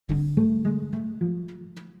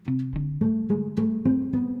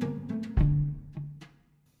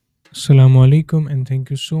Assalamu alaikum, and thank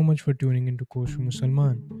you so much for tuning into Kosh for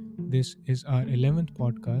Musalman. This is our 11th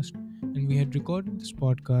podcast, and we had recorded this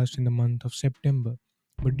podcast in the month of September.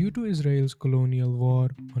 But due to Israel's colonial war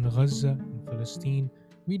on Gaza and Palestine,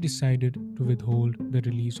 we decided to withhold the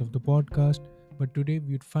release of the podcast. But today,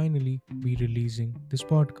 we would finally be releasing this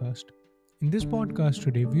podcast. In this podcast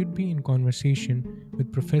today, we would be in conversation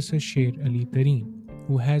with Professor SherAli Tareen,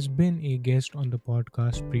 who has been a guest on the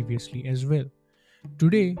podcast previously as well.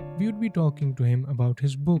 Today, we would be talking to him about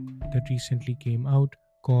his book that recently came out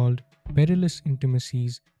called Perilous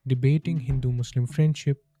Intimacies, Debating Hindu Muslim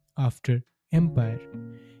Friendship After Empire.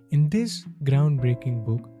 In this groundbreaking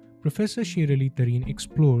book, Professor SherAli Tareen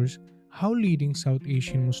explores how leading South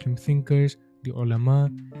Asian Muslim thinkers, the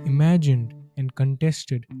ulama, imagined and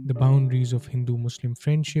contested the boundaries of Hindu Muslim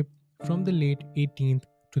friendship from the late 18th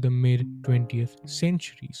to the mid 20th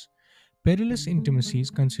centuries. Perilous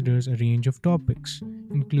Intimacies considers a range of topics,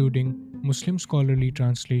 including Muslim scholarly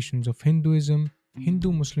translations of Hinduism,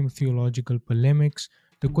 Hindu Muslim theological polemics,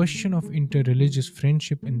 the question of interreligious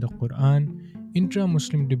friendship in the Qur'an, intra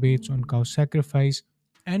Muslim debates on cow sacrifice,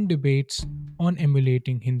 and debates on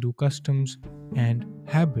emulating Hindu customs and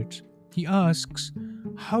habits. He asks,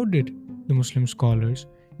 how did the Muslim scholars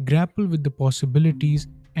grapple with the possibilities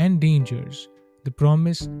and dangers, the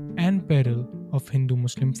promise and peril of Hindu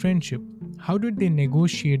Muslim friendship? How did they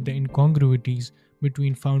negotiate the incongruities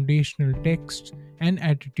between foundational texts and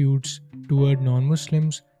attitudes toward non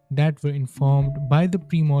Muslims that were informed by the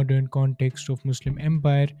pre modern context of Muslim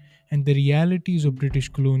empire and the realities of British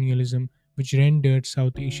colonialism, which rendered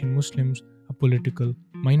South Asian Muslims a political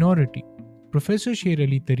minority? Professor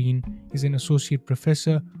SherAli Tareen is an associate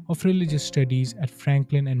professor of religious studies at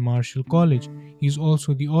Franklin and Marshall College. He is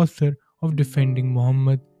also the author of Defending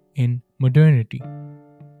Muhammad in Modernity.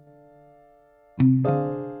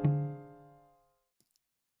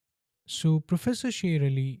 So, Professor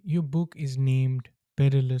SherAli, your book is named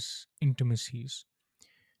Perilous Intimacies.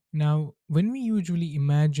 Now, when we usually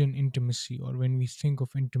imagine intimacy or when we think of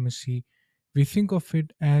intimacy, we think of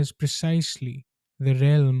it as precisely the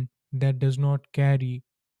realm that does not carry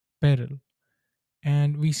peril.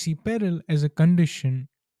 And we see peril as a condition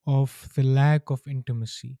of the lack of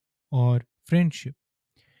intimacy or friendship.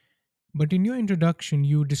 But in your introduction,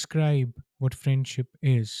 you describe what friendship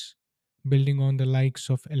is, building on the likes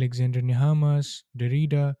of Alexander Nehamas,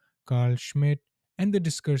 Derrida, Carl Schmitt, and the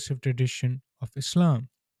discursive tradition of Islam.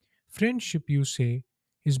 Friendship, you say,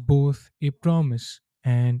 is both a promise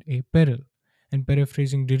and a peril. And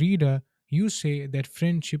paraphrasing Derrida, you say that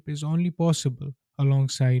friendship is only possible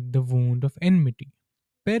alongside the wound of enmity.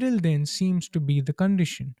 Peril then seems to be the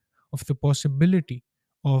condition of the possibility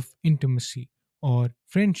of intimacy or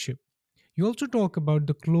friendship. You also talk about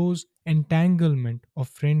the close entanglement of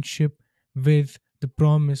friendship with the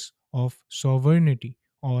promise of sovereignty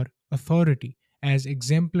or authority, as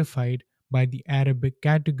exemplified by the Arabic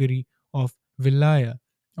category of wilaya,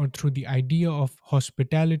 or through the idea of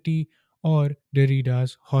hospitality or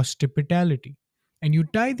Derrida's hospitality. And you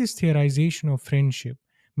tie this theorization of friendship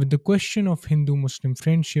with the question of Hindu Muslim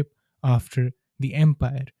friendship after the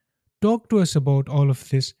empire. Talk to us about all of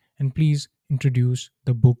this and please introduce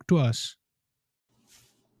the book to us.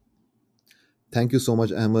 Thank you so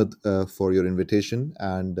much, Ahmed, for your invitation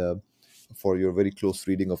and for your very close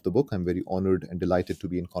reading of the book. I'm very honored and delighted to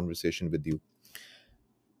be in conversation with you.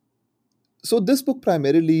 So, this book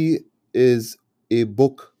primarily is a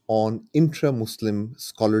book on intra Muslim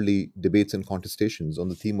scholarly debates and contestations on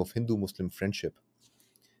the theme of Hindu Muslim friendship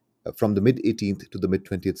from the mid 18th to the mid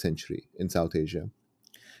 20th century in South Asia.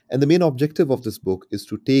 And the main objective of this book is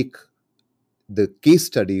to take the case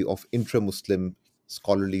study of intra Muslim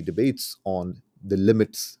scholarly debates on the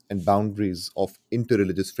limits and boundaries of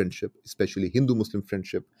interreligious friendship, especially Hindu Muslim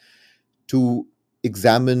friendship, to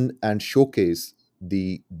examine and showcase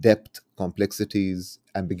the depth, complexities,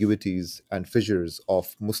 ambiguities, and fissures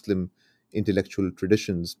of Muslim intellectual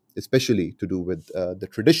traditions, especially to do with the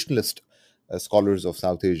traditionalist scholars of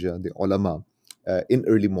South Asia, the ulama, in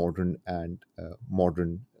early modern and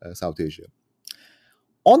modern South Asia.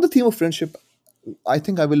 On the theme of friendship, I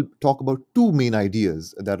think I will talk about two main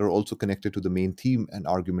ideas that are also connected to the main theme and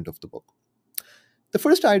argument of the book. The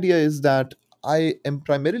first idea is that I am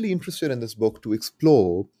primarily interested in this book to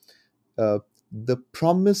explore uh, the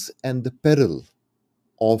promise and the peril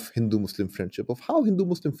of Hindu Muslim friendship, of how Hindu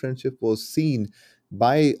Muslim friendship was seen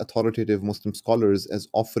by authoritative Muslim scholars as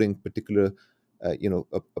offering particular,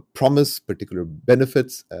 a promise, particular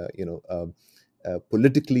benefits,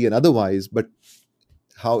 politically and otherwise, but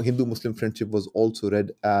how Hindu Muslim friendship was also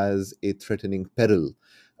read as a threatening peril,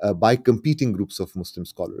 by competing groups of Muslim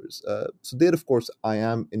scholars. So, there, of course, I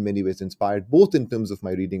am in many ways inspired, both in terms of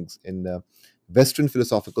my readings in Western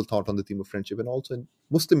philosophical thought on the theme of friendship and also in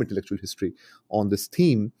Muslim intellectual history on this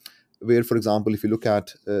theme. Where, for example, if you look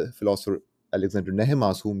at philosopher Alexander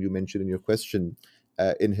Nehemas, whom you mentioned in your question,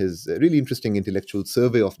 in his really interesting intellectual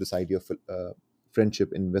survey of this idea of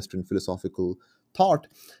friendship in Western philosophical thought,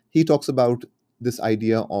 he talks about this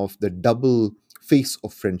idea of the double face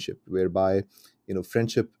of friendship, whereby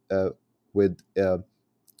friendship with uh,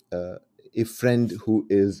 a friend who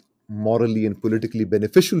is morally and politically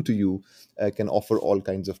beneficial to you can offer all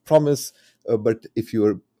kinds of promise, but if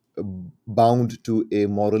you're uh, bound to a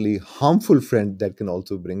morally harmful friend, that can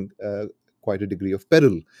also bring quite a degree of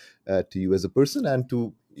peril to you as a person and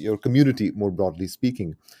to your community, more broadly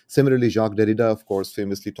speaking. Similarly, Jacques Derrida, of course,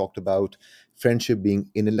 famously talked about friendship being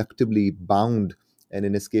ineluctably bound and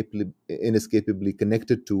inescapably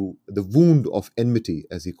connected to the wound of enmity,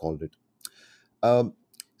 as he called it. Um,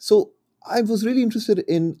 so I was really interested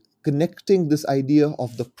in connecting this idea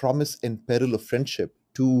of the promise and peril of friendship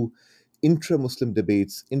to intra-Muslim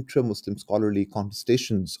debates, intra-Muslim scholarly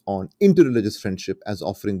contestations on interreligious friendship as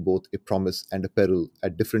offering both a promise and a peril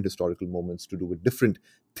at different historical moments to do with different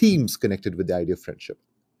themes connected with the idea of friendship.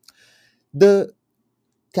 The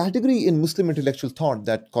category in Muslim intellectual thought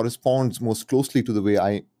that corresponds most closely to the way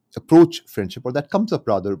I approach friendship, or that comes up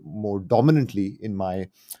rather more dominantly in my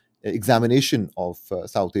examination of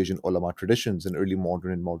South Asian ulama traditions in early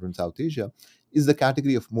modern and modern South Asia, is the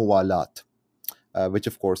category of muwalat, which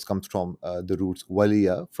of course comes from the roots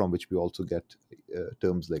waliya, from which we also get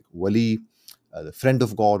terms like wali, the friend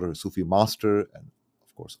of God, or Sufi master, and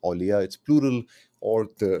of course awliya, it's plural, or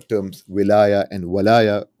the terms wilaya and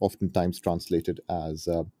walaya, oftentimes translated as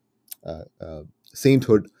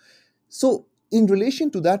sainthood. So, in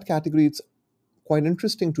relation to that category, it's quite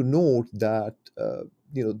interesting to note that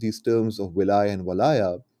these terms of wilaya and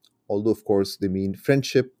walaya, although of course they mean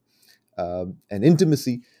friendship and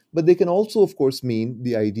intimacy, but they can also, of course, mean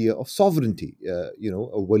the idea of sovereignty. A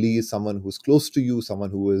wali is someone who's close to you,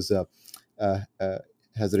 someone who is uh, uh,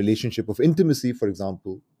 has a relationship of intimacy. For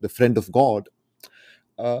example, the friend of God.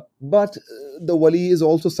 But the wali is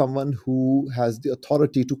also someone who has the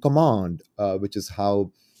authority to command, which is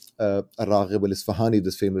how Raghib al-Isfahani,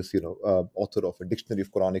 this famous author of a dictionary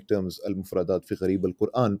of Quranic terms, Al-Mufradat fi Gharib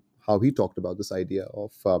al-Quran, how he talked about this idea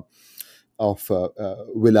of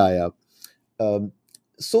wilaya. Um,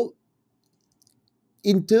 so,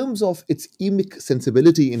 in terms of its emic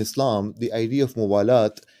sensibility in Islam, the idea of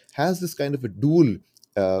muwalat has this kind of a dual,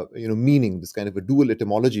 meaning, this kind of a dual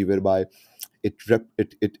etymology, whereby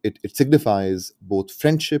it signifies both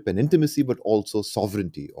friendship and intimacy, but also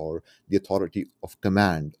sovereignty, or the authority of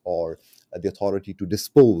command, or the authority to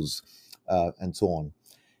dispose, and so on.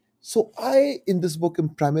 So, I, in this book, am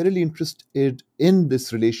primarily interested in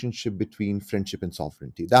this relationship between friendship and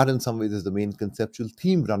sovereignty. That, in some ways, is the main conceptual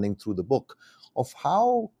theme running through the book, of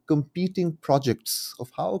how competing projects,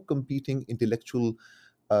 of how competing intellectual,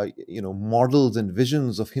 models and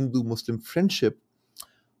visions of Hindu-Muslim friendship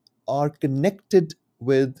are connected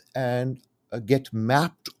with and get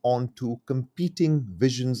mapped onto competing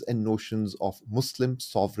visions and notions of Muslim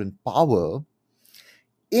sovereign power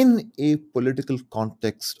in a political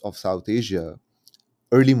context of South Asia,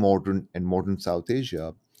 early modern and modern South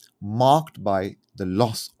Asia, marked by the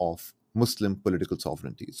loss of Muslim political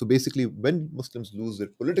sovereignty. So basically, when Muslims lose their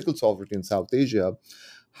political sovereignty in South Asia,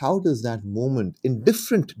 how does that moment in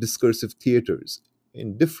different discursive theaters,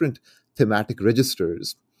 in different thematic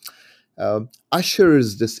registers,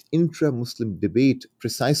 ushers this intra Muslim debate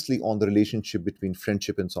precisely on the relationship between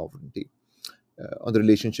friendship and sovereignty, on the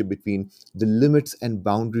relationship between the limits and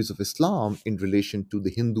boundaries of Islam in relation to the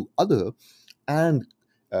Hindu other, and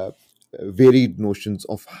uh, varied notions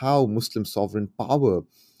of how Muslim sovereign power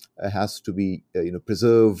has to be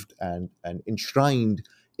preserved and enshrined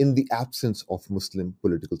in the absence of Muslim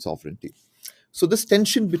political sovereignty. So this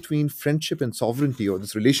tension between friendship and sovereignty, or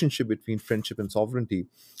this relationship between friendship and sovereignty,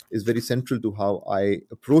 is very central to how I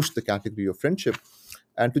approach the category of friendship.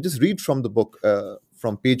 And to just read from the book,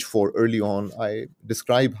 from page 4 early on, I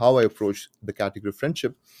describe how I approach the category of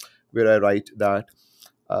friendship, where I write that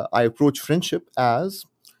I approach friendship as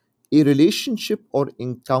a relationship or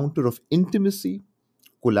encounter of intimacy,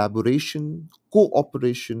 collaboration,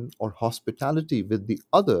 cooperation, or hospitality with the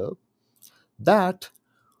other that,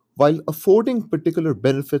 while affording particular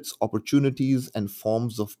benefits, opportunities, and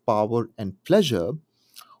forms of power and pleasure,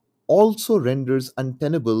 also renders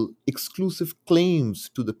untenable exclusive claims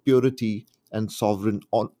to the purity and sovereign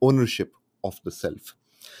ownership of the self.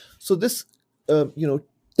 So this, uh, you know,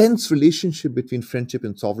 tense relationship between friendship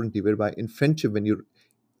and sovereignty, whereby in friendship, when you're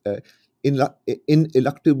uh,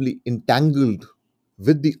 ineluctably entangled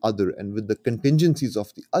with the other and with the contingencies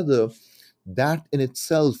of the other, that in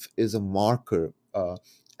itself is a marker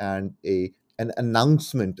and an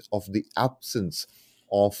announcement of the absence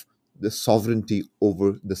of the sovereignty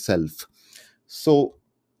over the self. So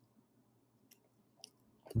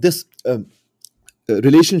this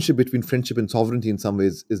relationship between friendship and sovereignty in some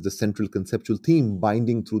ways is the central conceptual theme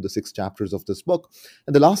binding through the six chapters of this book.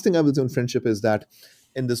 And the last thing I will say on friendship is that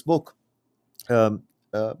in this book, um,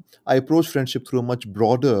 uh, I approach friendship through a much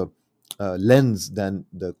broader lens than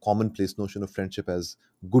the commonplace notion of friendship as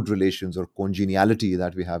good relations or congeniality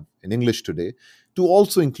that we have in English today, to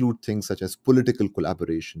also include things such as political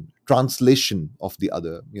collaboration, translation of the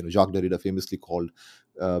other. You know, Jacques Derrida famously called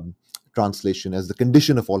um, translation as the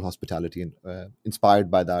condition of all hospitality, and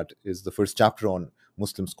inspired by that is the first chapter on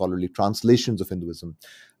Muslim scholarly translations of Hinduism.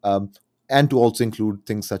 Um, and to also include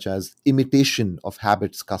things such as imitation of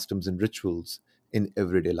habits, customs, and rituals in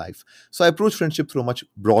everyday life. So I approach friendship through a much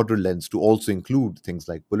broader lens to also include things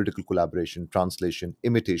like political collaboration, translation,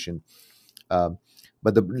 imitation. Um,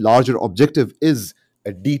 but the larger objective is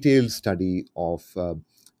a detailed study of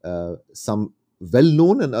some well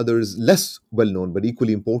known and others less well known, but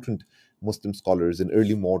equally important Muslim scholars in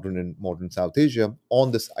early modern and modern South Asia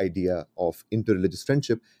on this idea of interreligious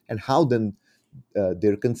friendship, and how then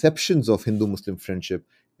their conceptions of Hindu-Muslim friendship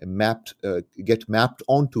get mapped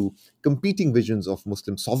onto competing visions of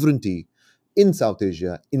Muslim sovereignty in South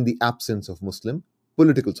Asia in the absence of Muslim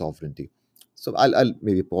political sovereignty. So I'll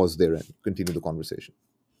maybe pause there and continue the conversation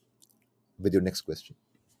with your next question.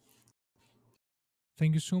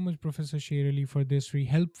 Thank you so much, Professor SherAli, for this very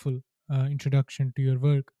helpful introduction to your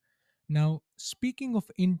work. Now, speaking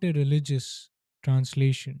of interreligious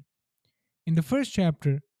translation, in the first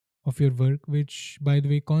chapter of your work, which, by the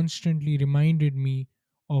way, constantly reminded me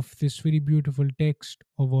of this very beautiful text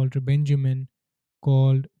of Walter Benjamin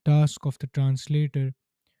called Task of the Translator,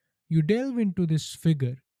 you delve into this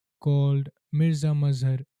figure called Mirza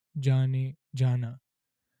Mazhar Jane Jana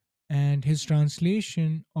and his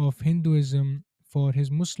translation of Hinduism for his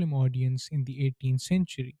Muslim audience in the 18th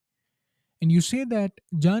century. And you say that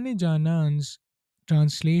Jane Janan's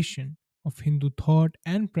translation of Hindu thought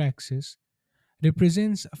and praxis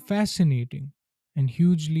represents a fascinating and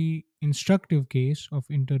hugely instructive case of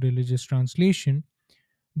interreligious translation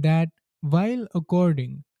that, while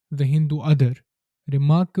according the Hindu other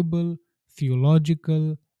remarkable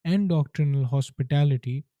theological and doctrinal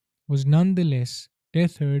hospitality, was nonetheless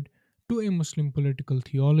tethered to a Muslim political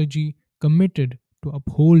theology committed to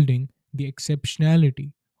upholding the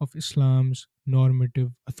exceptionality of Islam's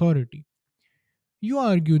normative authority. You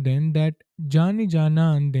argue then that Jani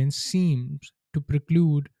Janan then seems to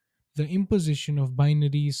preclude the imposition of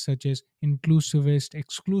binaries such as inclusivist,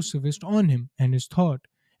 exclusivist on him and his thought,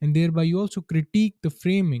 and thereby you also critique the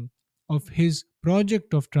framing of his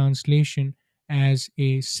project of translation as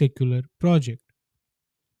a secular project.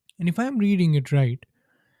 And if I'm reading it right,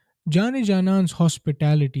 Jani Janan's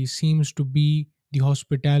hospitality seems to be the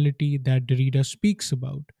hospitality that Derrida speaks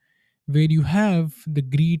about, where you have the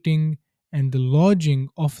greeting and the lodging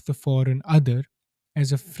of the foreign other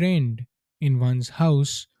as a friend in one's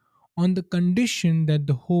house on the condition that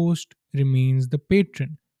the host remains the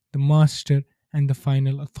patron, the master, and the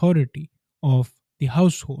final authority of the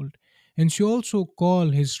household. And she also call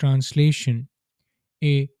his translation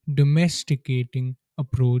a domesticating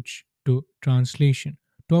approach to translation.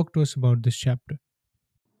 Talk to us about this chapter.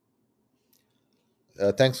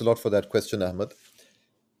 Thanks a lot for that question, Ahmed.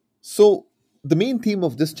 So, the main theme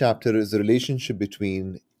of this chapter is the relationship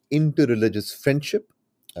between interreligious friendship,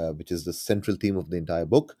 which is the central theme of the entire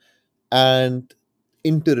book, and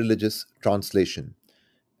interreligious translation.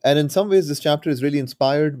 And in some ways, this chapter is really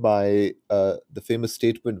inspired by the famous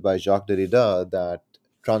statement by Jacques Derrida that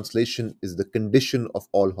translation is the condition of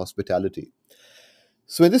all hospitality.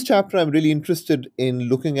 So, in this chapter, I'm really interested in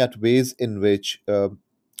looking at ways in which the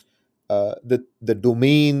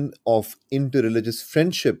domain of interreligious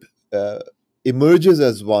friendship uh, emerges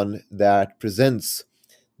as one that presents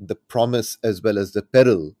the promise as well as the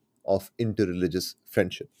peril of interreligious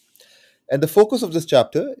friendship. And the focus of this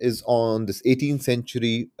chapter is on this 18th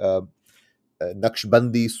century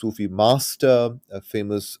Naqshbandi Sufi master, a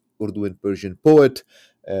famous Urdu and Persian poet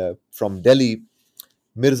from Delhi,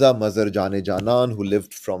 Mirza Mazhar Jane Janan, who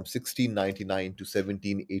lived from 1699 to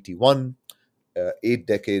 1781, 8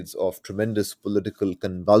 decades of tremendous political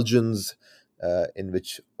convulsions, in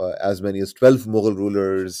which as many as 12 Mughal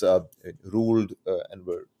rulers ruled and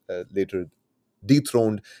were later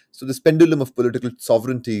dethroned. So, this pendulum of political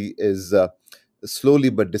sovereignty is slowly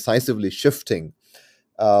but decisively shifting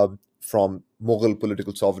from Mughal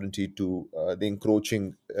political sovereignty to the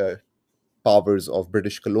encroaching powers of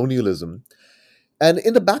British colonialism. And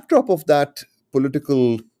in the backdrop of that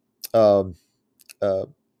political um, uh,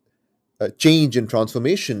 change and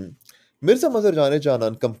transformation, Mirza Mazhar Jane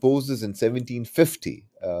Janan composes in 1750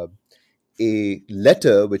 a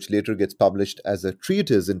letter which later gets published as a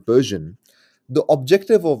treatise in Persian, the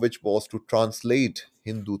objective of which was to translate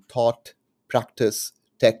Hindu thought, practice,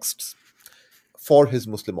 texts for his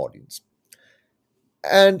Muslim audience.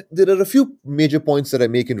 And there are a few major points that I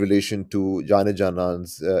make in relation to Jana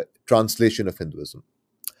Janan's translation of Hinduism.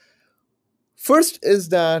 First is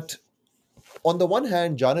that, on the one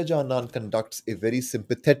hand, Jana Janan conducts a very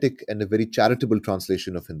sympathetic and a very charitable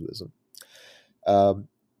translation of Hinduism. Um,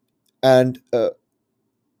 and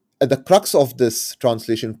at the crux of this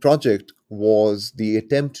translation project was the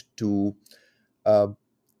attempt to uh,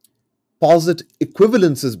 posit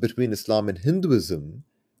equivalences between Islam and Hinduism,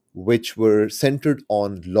 which were centered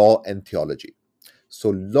on law and theology. So,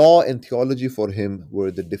 law and theology for him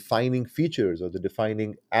were the defining features or the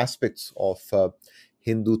defining aspects of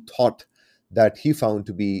Hindu thought that he found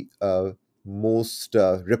to be most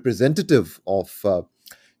representative of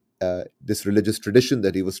this religious tradition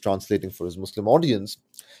that he was translating for his Muslim audience.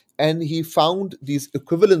 And he found these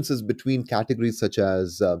equivalences between categories such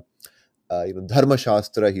as Dharma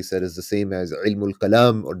Shastra, he said, is the same as Ilmul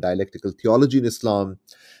Kalam or dialectical theology in Islam,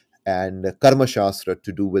 and Karma Shastra,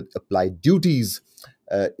 to do with applied duties,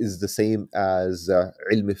 is the same as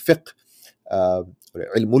Ilm Fiqh, or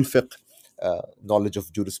Ilmul Fiqh, knowledge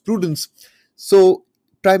of jurisprudence. So,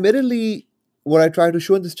 primarily, what I try to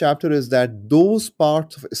show in this chapter is that those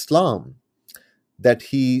parts of Islam that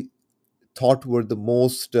he thought were the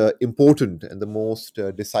most important and the most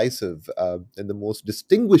decisive and the most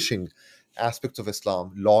distinguishing aspects of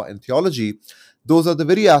Islam, law and theology, those are the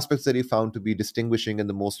very aspects that he found to be distinguishing and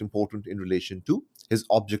the most important in relation to his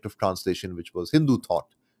object of translation, which was Hindu thought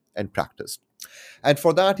and practice. And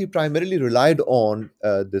for that, he primarily relied on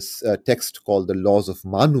this text called the Laws of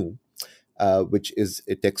Manu, which is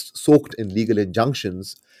a text soaked in legal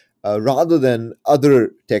injunctions, rather than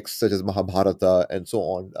other texts such as Mahabharata and so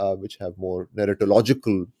on, which have more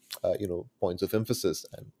narratological, points of emphasis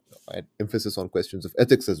and emphasis on questions of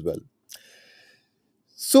ethics as well.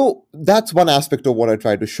 So that's one aspect of what I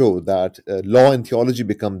try to show, that law and theology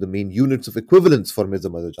become the main units of equivalence for Mirza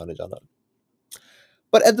Mazhar Jane Janan.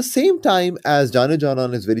 But at the same time, as Jane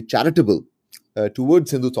Janan is very charitable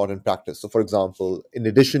towards Hindu thought and practice. So, for example, in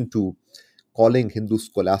addition to calling Hindu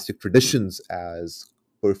scholastic traditions as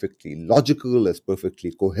perfectly logical, as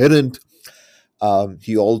perfectly coherent,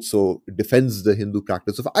 he also defends the Hindu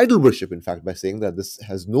practice of idol worship, in fact, by saying that this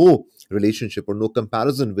has no relationship or no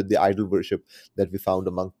comparison with the idol worship that we found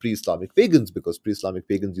among pre Islamic pagans, because pre Islamic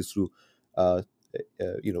pagans used to uh,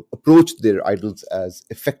 approach their idols as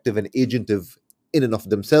effective and agentive in and of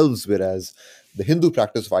themselves, whereas the Hindu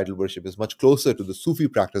practice of idol worship is much closer to the Sufi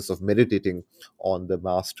practice of meditating on the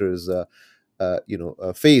master's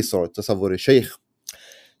face, or tasawwur sheikh.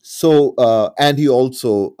 So, and he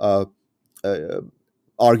also uh,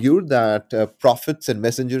 argued that prophets and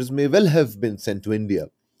messengers may well have been sent to India.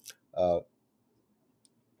 Uh,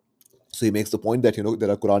 so he makes the point that there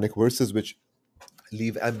are Quranic verses which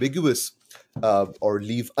leave ambiguous or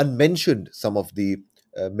leave unmentioned some of the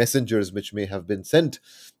messengers which may have been sent,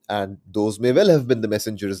 and those may well have been the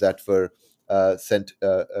messengers that were sent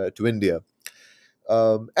to India.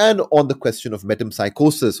 And on the question of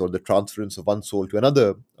metempsychosis, or the transference of one soul to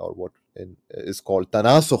another, or what is called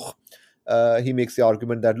tanasukh, he makes the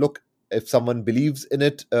argument that, look, if someone believes in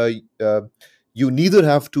it, you neither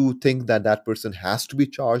have to think that that person has to be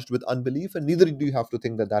charged with unbelief, and neither do you have to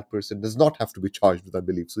think that that person does not have to be charged with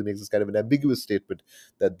unbelief. So he makes this kind of an ambiguous statement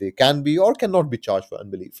that they can be or cannot be charged for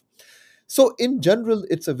unbelief. So, in general,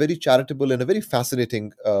 it's a very charitable and a very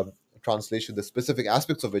fascinating translation, the specific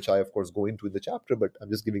aspects of which I, of course, go into in the chapter, but I'm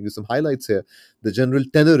just giving you some highlights here. The general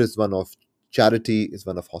tenor is one of charity, is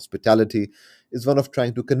one of hospitality, is one of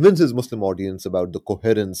trying to convince his Muslim audience about the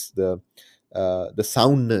coherence, the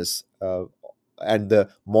soundness, and the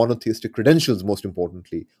monotheistic credentials, most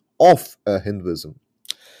importantly, of Hinduism,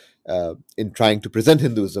 in trying to present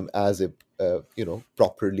Hinduism as a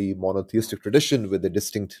properly monotheistic tradition with a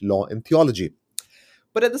distinct law and theology.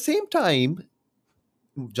 But at the same time,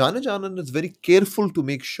 Jana Janan is very careful to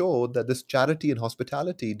make sure that this charity and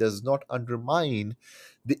hospitality does not undermine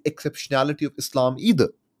the exceptionality of Islam either,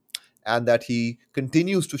 and that he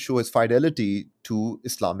continues to show his fidelity to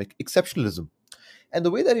Islamic exceptionalism. And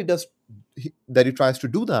the way that he tries to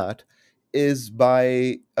do that is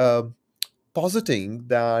by positing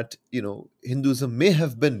that Hinduism may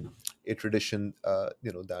have been a tradition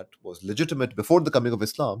that was legitimate before the coming of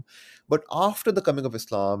Islam, but after the coming of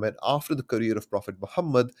Islam and after the career of Prophet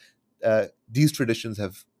Muhammad, these traditions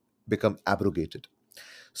have become abrogated.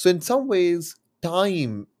 So, in some ways,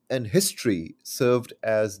 time and history served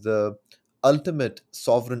as the ultimate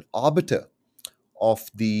sovereign arbiter of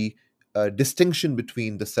the distinction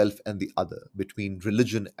between the self and the other, between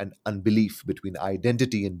religion and unbelief, between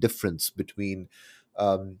identity and difference, between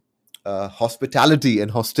um, hospitality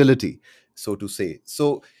and hostility, so to say.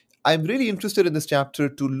 So, I'm really interested in this chapter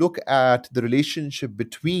to look at the relationship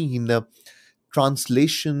between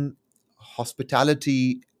translation,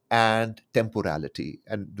 hospitality, and temporality,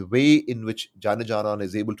 and the way in which Janajanan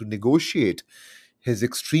is able to negotiate his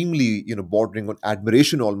extremely, bordering on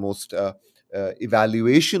admiration almost,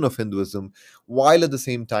 evaluation of Hinduism, while at the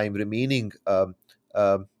same time um,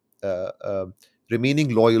 uh, um,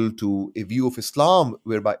 remaining loyal to a view of Islam,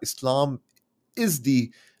 whereby Islam is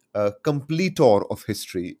the completor of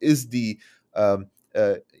history, is the um,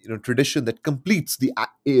 tradition that completes the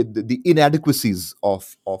inadequacies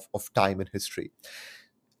of time and history.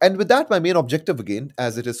 And with that, my main objective, again,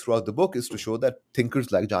 as it is throughout the book, is to show that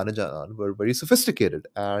thinkers like Jana Janan were very sophisticated,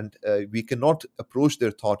 and we cannot approach their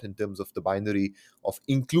thought in terms of the binary of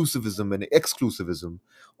inclusivism and exclusivism,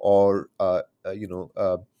 or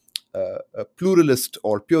pluralist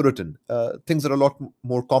or Puritan. Things are a lot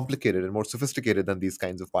more complicated and more sophisticated than these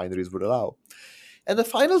kinds of binaries would allow. And the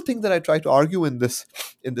final thing that I try to argue in this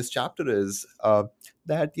chapter is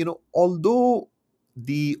that, although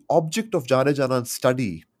the object of Jana Janan's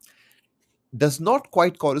study does not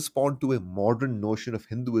quite correspond to a modern notion of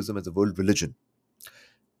Hinduism as a world religion.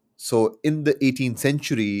 So, in the 18th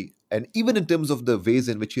century, and even in terms of the ways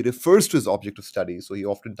in which he refers to his object of study, so he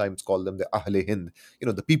oftentimes called them the Ahle Hind,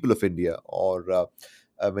 the people of India, or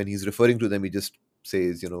when he's referring to them, he just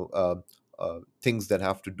says, things that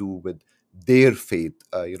have to do with their faith,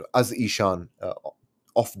 as Ishan,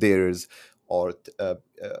 of theirs, or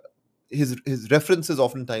his references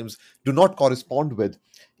oftentimes do not correspond with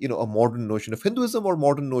a modern notion of Hinduism or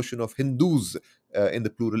modern notion of Hindus in the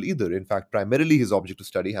plural either. In fact, primarily his object of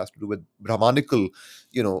study has to do with Brahmanical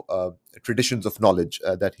traditions of knowledge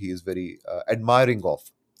that he is very admiring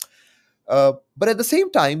of. But at the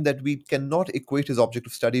same time, that we cannot equate his object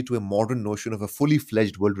of study to a modern notion of a fully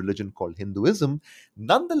fledged world religion called Hinduism.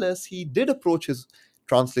 Nonetheless, he did approach his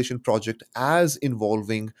translation project as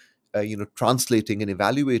involving, translating and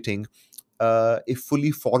evaluating a fully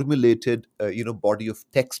formulated, body of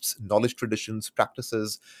texts, knowledge, traditions,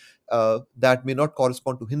 practices that may not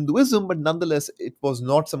correspond to Hinduism, but nonetheless, it was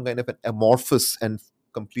not some kind of an amorphous and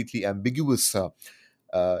completely ambiguous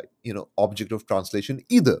object of translation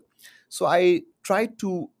either. So I tried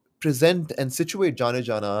to present and situate Jana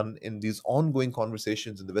Janan in these ongoing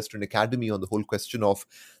conversations in the Western Academy on the whole question of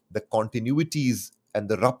the continuities and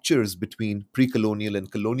the ruptures between pre-colonial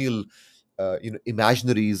and colonial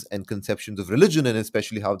imaginaries and conceptions of religion, and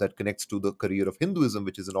especially how that connects to the career of Hinduism,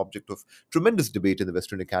 which is an object of tremendous debate in the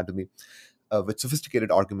Western Academy, with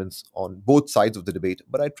sophisticated arguments on both sides of the debate.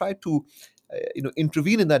 But I tried to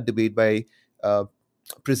intervene in that debate by uh,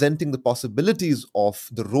 presenting the possibilities of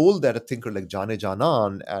the role that a thinker like Jane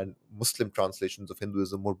Janan and Muslim translations of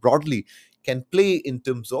Hinduism more broadly can play in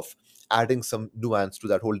terms of adding some nuance to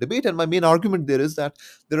that whole debate. And my main argument there is that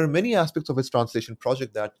there are many aspects of his translation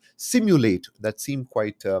project that simulate, that seem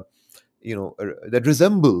quite that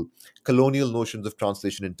resemble colonial notions of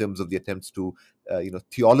translation in terms of the attempts to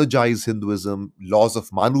theologize Hinduism, laws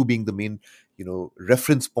of Manu being the main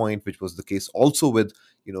reference point, which was the case also with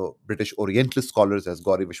British Orientalist scholars, as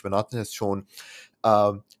Gauri Vishwanathan has shown,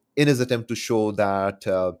 in his attempt to show that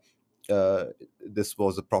uh, this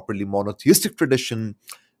was a properly monotheistic tradition,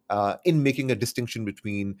 in making a distinction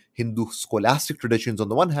between Hindu scholastic traditions on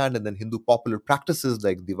the one hand and then Hindu popular practices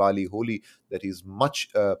like Diwali, Holi, that is much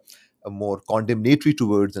more condemnatory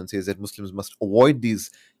towards, and says that Muslims must avoid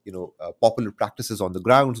these popular practices on the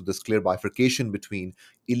ground. So there's clear bifurcation between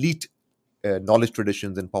elite knowledge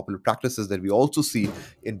traditions and popular practices that we also see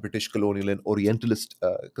in British colonial and Orientalist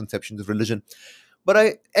conceptions of religion. But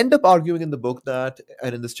I end up arguing in the book that,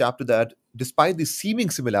 and in this chapter, that despite the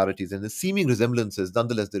seeming similarities and the seeming resemblances,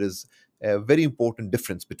 nonetheless, there is a very important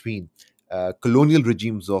difference between colonial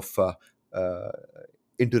regimes of uh,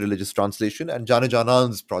 interreligious translation and Jana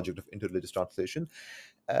Janan's project of interreligious translation.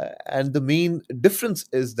 And the main difference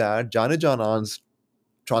is that Jana Janan's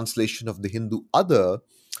translation of the Hindu other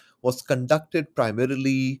was conducted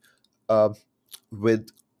primarily uh, with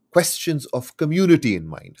questions of community in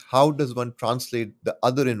mind. How does one translate the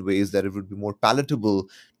other in ways that it would be more palatable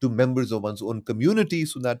to members of one's own community,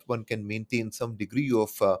 so that one can maintain some degree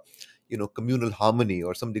of communal harmony,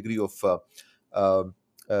 or some degree of uh,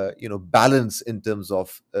 balance in terms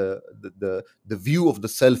of the view of the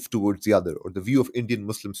self towards the other, or the view of Indian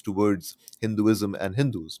Muslims towards Hinduism and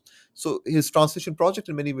Hindus. So his translation project,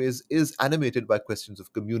 in many ways, is animated by questions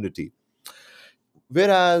of community.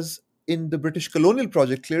 Whereas in the British colonial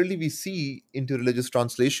project, clearly we see interreligious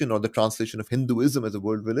translation, or the translation of Hinduism as a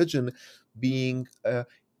world religion, being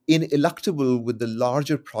ineluctable with the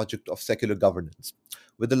larger project of secular governance,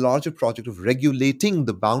 with the larger project of regulating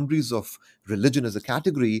the boundaries of religion as a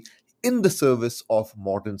category in the service of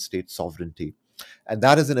modern state sovereignty. And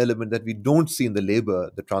that is an element that we don't see in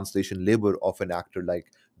the translation labor of an actor like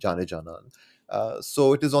Jane Janan.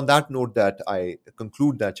 So it is on that note that I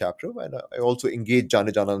conclude that chapter, and I also engage Jane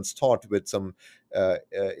Janan's thought with some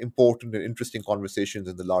important and interesting conversations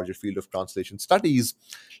in the larger field of translation studies.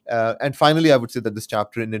 And finally, I would say that this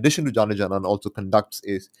chapter, in addition to Jane Janan, also conducts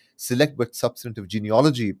a select but substantive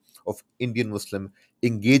genealogy of Indian Muslim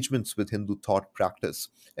engagements with Hindu thought, practice,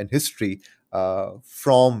 and history,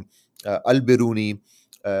 from Al-Biruni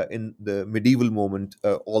in the medieval moment,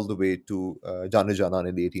 all the way to Jane Janan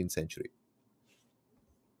in the 18th century.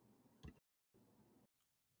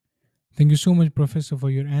 Thank you so much, Professor, for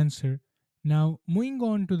your answer. Now, moving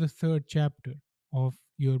on to the third chapter of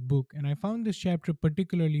your book, and I found this chapter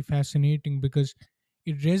particularly fascinating because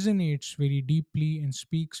it resonates very deeply and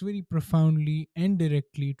speaks very profoundly and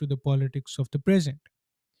directly to the politics of the present.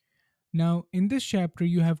 Now, in this chapter,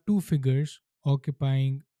 you have two figures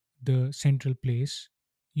occupying the central place.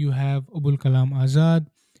 You have Abul Kalam Azad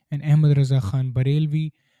and Ahmad Raza Khan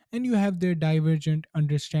Barelvi, and you have their divergent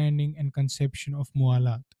understanding and conception of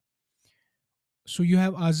mualat. So you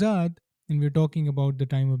have Azad, and we're talking about the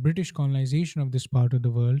time of British colonization of this part of the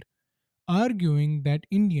world, arguing that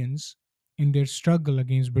Indians, in their struggle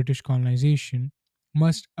against British colonization,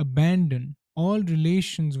 must abandon all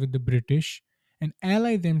relations with the British and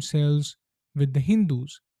ally themselves with the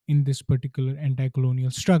Hindus in this particular anti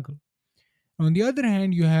colonial struggle. On the other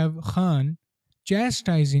hand, you have Khan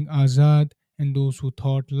chastising Azad and those who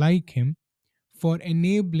thought like him for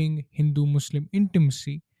enabling Hindu Muslim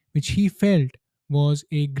intimacy, which he felt was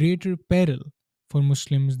a greater peril for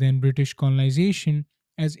Muslims than British colonization,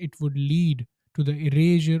 as it would lead to the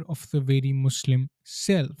erasure of the very Muslim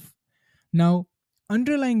self. Now,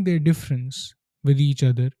 underlying their difference with each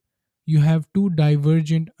other, you have two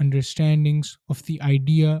divergent understandings of the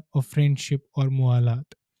idea of friendship or mualat.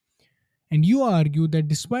 And you argue that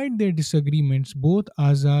despite their disagreements, both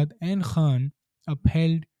Azad and Khan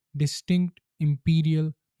upheld distinct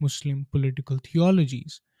imperial Muslim political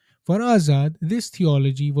theologies. For Azad, this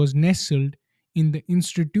theology was nestled in the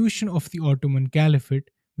institution of the Ottoman Caliphate,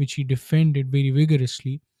 which he defended very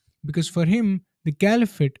vigorously, because for him, the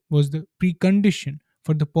Caliphate was the precondition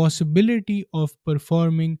for the possibility of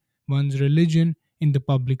performing one's religion in the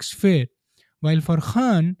public sphere. While for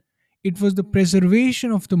Khan, it was the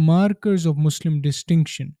preservation of the markers of Muslim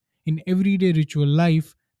distinction in everyday ritual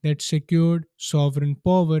life that secured sovereign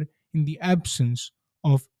power in the absence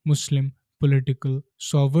of Muslim political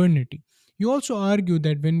sovereignty. You also argue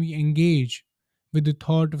that when we engage with the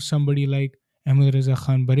thought of somebody like Ahmad Raza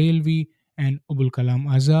Khan Barelvi and Abul Kalam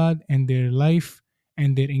Azad and their life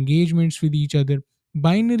and their engagements with each other,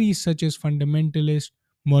 binaries such as fundamentalist,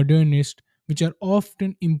 modernist, which are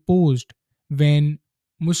often imposed when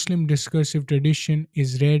Muslim discursive tradition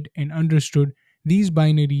is read and understood, these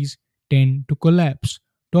binaries tend to collapse.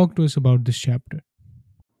 Talk to us about this chapter.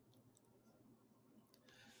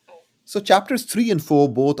 So, chapters 3 and 4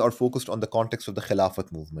 both are focused on the context of the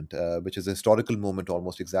Khilafat movement, which is a historical moment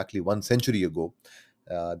almost exactly 1 century ago,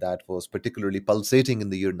 that was particularly pulsating in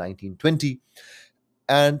the year 1920.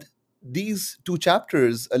 And these two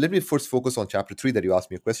chapters, let me first focus on chapter 3 that you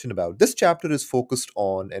asked me a question about. This chapter is focused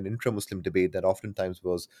on an intra Muslim debate that oftentimes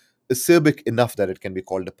was acerbic enough that it can be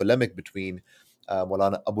called a polemic between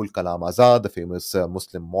Maulana Abul Kalam Azad, the famous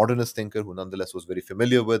Muslim modernist thinker, who nonetheless was very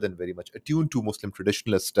familiar with and very much attuned to Muslim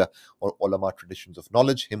traditionalist or ulama traditions of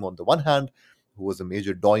knowledge, him on the one hand, who was a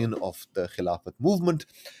major doyen of the Khilafat movement,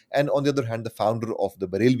 and on the other hand, the founder of the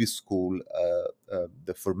Barelvi school,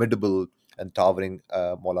 the formidable and towering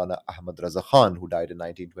Maulana Ahmad Raza Khan, who died in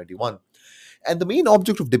 1921. And the main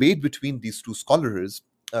object of debate between these two scholars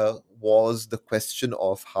was the question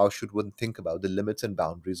of how should one think about the limits and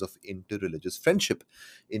boundaries of interreligious friendship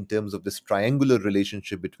in terms of this triangular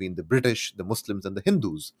relationship between the British, the Muslims, and the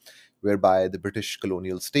Hindus, whereby the British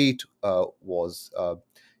colonial state was uh,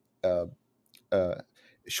 uh,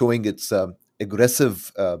 showing its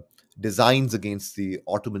aggressive designs against the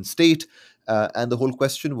Ottoman state. And the whole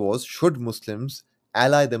question was, should Muslims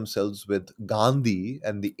ally themselves with Gandhi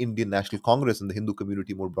and the Indian National Congress and the Hindu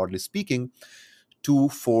community, more broadly speaking, to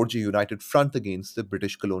forge a united front against the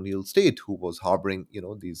British colonial state, who was harboring,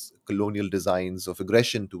 these colonial designs of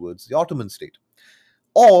aggression towards the Ottoman state.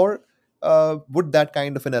 Or would that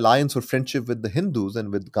kind of an alliance or friendship with the Hindus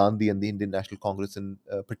and with Gandhi and the Indian National Congress in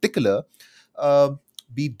particular uh,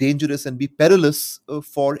 be dangerous and be perilous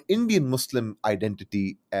for Indian Muslim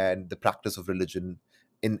identity and the practice of religion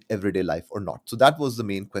in everyday life or not? So that was the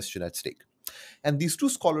main question at stake. And these two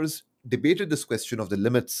scholars debated this question of the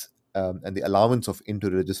limits and the allowance of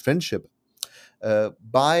interreligious friendship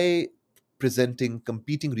by presenting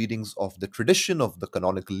competing readings of the tradition, of the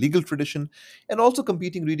canonical legal tradition, and also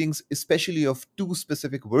competing readings, especially of two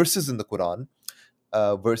specific verses in the Quran,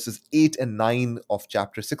 verses 8 and 9 of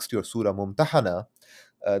chapter 60 or Surah Mumtahana,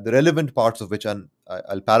 the relevant parts of which, and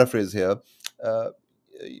I'll paraphrase here, uh,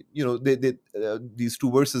 these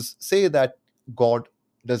two verses say that God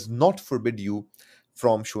does not forbid you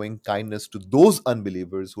from showing kindness to those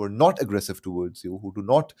unbelievers who are not aggressive towards you, who do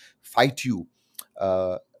not fight you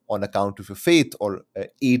uh, on account of your faith, or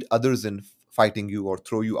aid others in fighting you or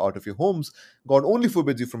throw you out of your homes. God only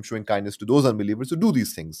forbids you from showing kindness to those unbelievers who do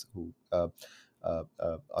these things, who are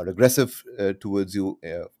aggressive towards you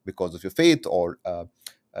because of your faith, or uh,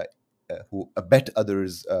 who abet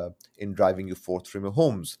others in driving you forth from your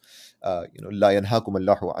homes. لا ينهاكم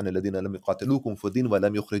الله عن الذين لم يقاتلوكم في الدين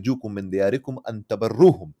ولم يخرجوكم من دياركم أن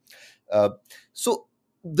تبروهم. Uh, so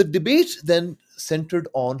the debate then centered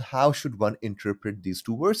on how should one interpret these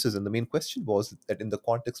two verses, and the main question was that in the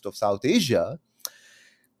context of South Asia,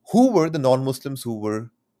 who were the non-Muslims who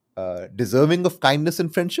were deserving of kindness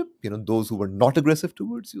and friendship? Those who were not aggressive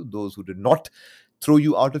towards you, those who did not throw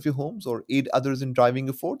you out of your homes or aid others in driving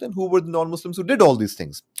you forth, and who were the non-Muslims who did all these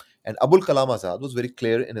things? And Abul Kalam Azad was very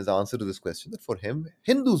clear in his answer to this question that for him,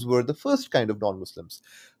 Hindus were the first kind of non-Muslims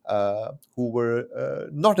who were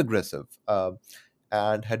not aggressive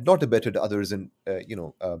and had not abetted others in,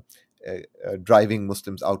 driving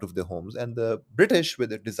Muslims out of their homes. And the British, with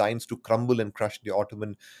their designs to crumble and crush the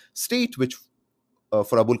Ottoman state, which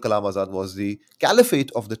for Abul Kalam Azad was the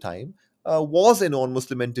caliphate of the time, was a non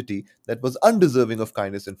Muslim entity that was undeserving of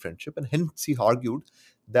kindness and friendship. And hence he argued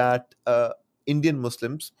that Indian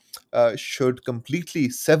Muslims should completely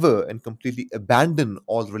sever and completely abandon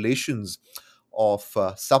all relations of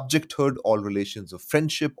subjecthood, all relations of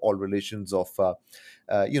friendship, all relations of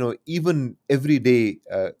even everyday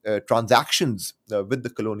transactions with the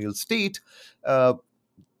colonial state.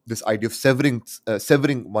 This idea of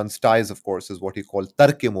severing one's ties, of course, is what he called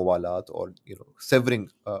tarke muwalat, or severing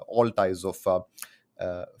all ties of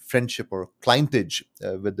friendship or clientage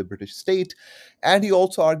with the British state. And he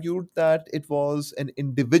also argued that it was an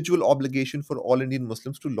individual obligation for all Indian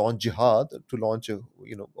Muslims to launch jihad, to launch a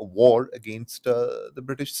war against the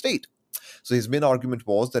British state. So his main argument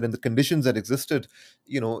was that in the conditions that existed,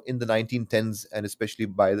 in the 1910s, and especially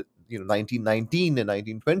by 1919 and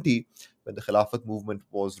 1920, when the Khilafat movement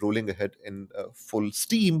was rolling ahead in full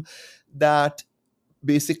steam, that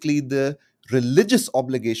basically the religious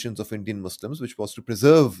obligations of Indian Muslims, which was to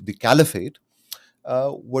preserve the caliphate,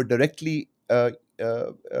 were directly at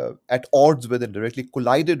odds with and directly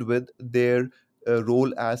collided with their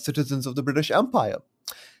role as citizens of the British Empire.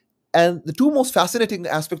 And the two most fascinating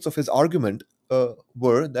aspects of his argument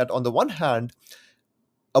were that, on the one hand,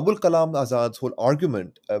 Abul Kalam Azad's whole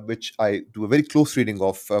argument, which I do a very close reading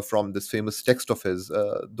of from this famous text of his,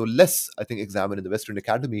 though less, I think, examined in the Western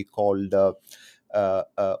Academy, called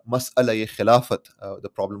Mas'ala-e Khilafat, the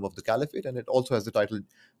problem of the caliphate, and it also has the title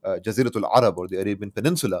Jaziratul Arab, or the Arabian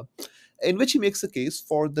Peninsula, in which he makes a case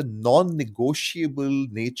for the non-negotiable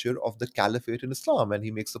nature of the caliphate in Islam. And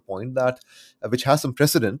he makes the point that, which has some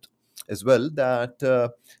precedent as well,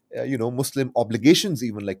 that Muslim obligations,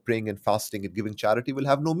 even like praying and fasting and giving charity, will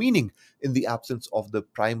have no meaning in the absence of the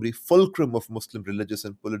primary fulcrum of Muslim religious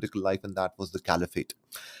and political life, and that was the caliphate,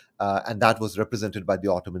 and that was represented by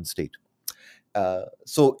the Ottoman state.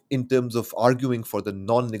 So, in terms of arguing for the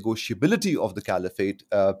non-negotiability of the caliphate,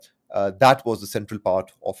 that was the central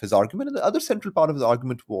part of his argument. And the other central part of his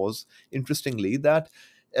argument was, interestingly, that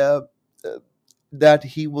uh, uh, that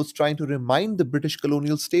he was trying to remind the British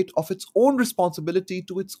colonial state of its own responsibility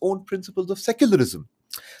to its own principles of secularism,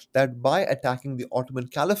 that by attacking the Ottoman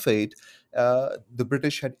Caliphate, the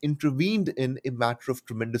British had intervened in a matter of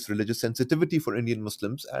tremendous religious sensitivity for Indian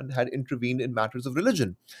Muslims, and had intervened in matters of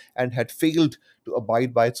religion, and had failed to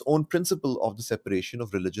abide by its own principle of the separation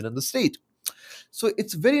of religion and the state. So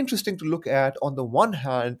it's very interesting to look at. On the one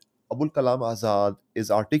hand, Abul Kalam Azad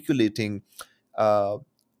is articulating uh,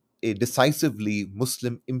 a decisively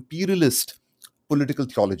Muslim imperialist political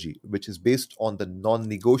theology, which is based on the non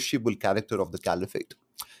negotiable character of the caliphate,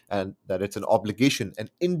 and that it's an obligation, an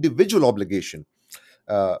individual obligation,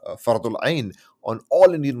 Fardul Ain, on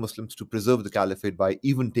all Indian Muslims to preserve the caliphate by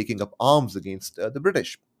even taking up arms against the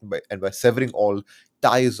British, and by severing all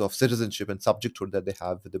ties of citizenship and subjecthood that they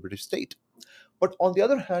have with the British state. But on the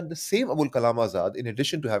other hand, the same Abul Kalam Azad, in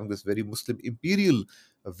addition to having this very Muslim imperial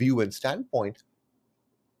view and standpoint,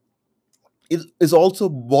 is also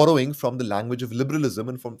borrowing from the language of liberalism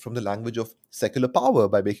and from the language of secular power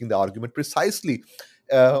by making the argument precisely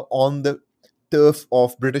on the turf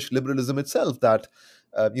of British liberalism itself that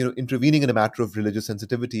intervening in a matter of religious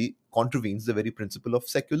sensitivity contravenes the very principle of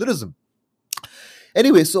secularism.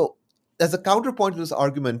 Anyway, so as a counterpoint to this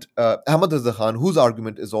argument, Ahmad Raza Khan, whose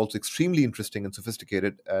argument is also extremely interesting and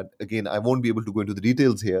sophisticated, and again, I won't be able to go into the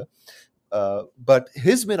details here, but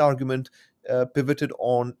his main argument pivoted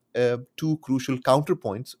on two crucial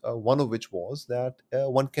counterpoints, one of which was that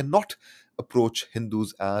one cannot approach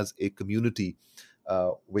Hindus as a community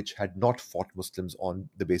which had not fought Muslims on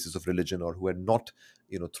the basis of religion, or who had not,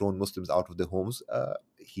 thrown Muslims out of their homes.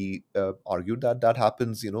 He argued that that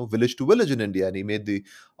happens, village to village in India, and he made the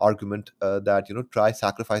argument that try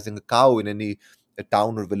sacrificing a cow in any a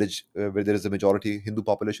town or village where there is a majority Hindu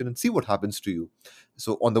population and see what happens to you.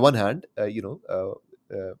 So on the one hand,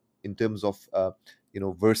 in terms of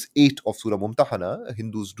verse 8 of Surah Mumtahana,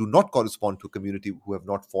 Hindus do not correspond to a community who have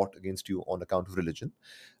not fought against you on account of religion.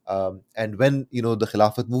 And when the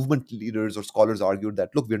Khilafat movement leaders or scholars argued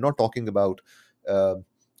that, look, we're not talking about uh,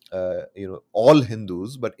 all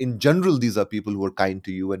Hindus, but in general, these are people who are kind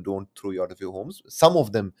to you and don't throw you out of your homes. Some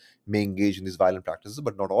of them may engage in these violent practices,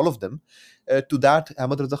 but not all of them. To that,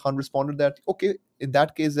 Ahmad Raza Khan responded that, okay, in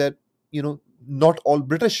that case, that not all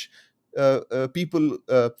British people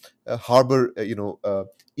harbor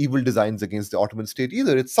evil designs against the Ottoman state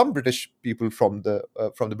either. It's some British people from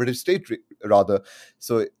the British state rather.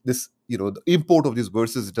 So this the import of these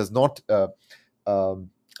verses um,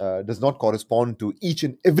 does not correspond to each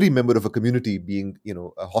and every member of a community being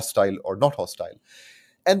hostile or not hostile.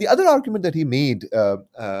 And the other argument that he made,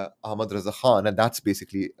 Ahmad Raza Khan, and that's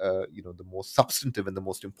basically the most substantive and the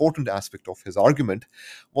most important aspect of his argument,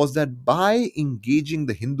 was that by engaging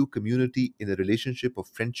the Hindu community in a relationship of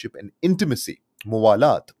friendship and intimacy,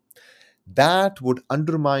 muwalat, that would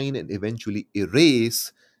undermine and eventually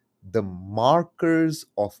erase the markers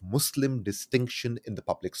of Muslim distinction in the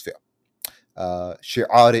public sphere.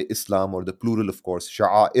 Shi'ar Islam, or the plural, of course,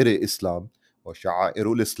 Sha'air Islam, or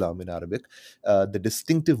Sha'airul Islam in Arabic, the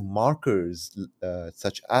distinctive markers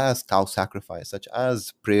such as cow sacrifice, such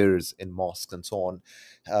as prayers in mosques, and so on,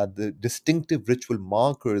 the distinctive ritual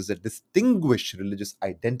markers that distinguish religious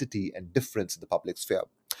identity and difference in the public sphere.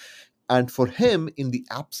 And for him, in the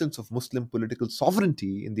absence of Muslim political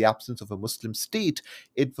sovereignty, in the absence of a Muslim state,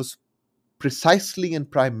 it was precisely and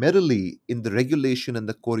primarily in the regulation and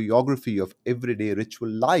the choreography of everyday ritual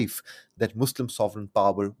life that Muslim sovereign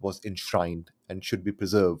power was enshrined and should be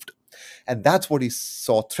preserved. And that's what he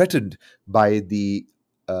saw threatened by the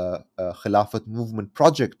Khilafat movement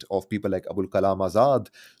project of people like Abul Kalam Azad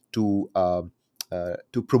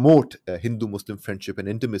to promote Hindu Muslim friendship and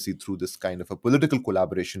intimacy through this kind of a political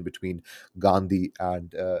collaboration between Gandhi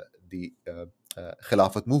and the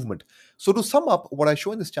Khilafat movement. So, to sum up, what I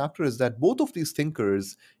show in this chapter is that both of these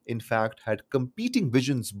thinkers, in fact, had competing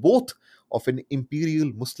visions, both of an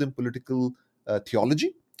imperial Muslim political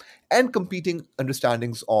theology and competing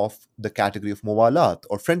understandings of the category of muwalat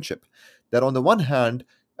or friendship. That on the one hand,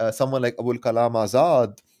 someone like Abul Kalam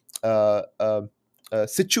Azad uh, uh,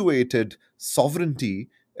 situated sovereignty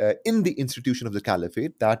in the institution of the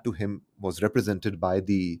caliphate, that to him was represented by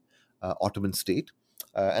the Ottoman state.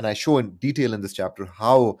 And I show in detail in this chapter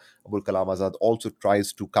how Abul Kalam Azad also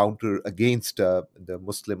tries to counter against the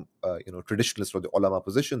Muslim, traditionalist or the ulama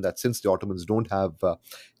position that since the Ottomans don't have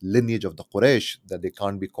lineage of the Quraysh, that they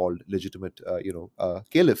can't be called legitimate,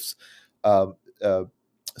 caliphs. Um, uh,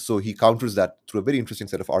 so he counters that through a very interesting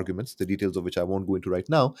set of arguments, the details of which I won't go into right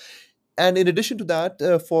now. And in addition to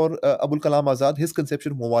that, for Abul Kalam Azad, his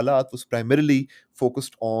conception of muwalat was primarily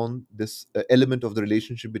focused on this element of the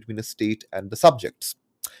relationship between a state and the subjects.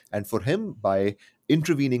 And for him, by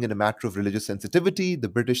intervening in a matter of religious sensitivity, the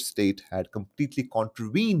British state had completely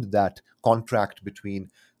contravened that contract between,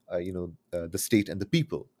 the state and the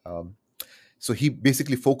people. So he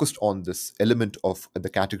basically focused on this element of the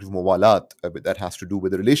category of muwalat that has to do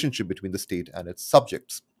with the relationship between the state and its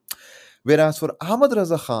subjects. Whereas for Ahmad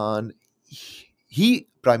Raza Khan, he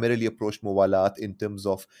primarily approached muwalat in terms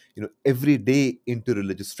of everyday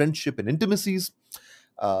interreligious friendship and intimacies.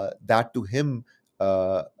 That to him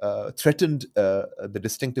threatened the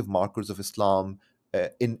distinctive markers of Islam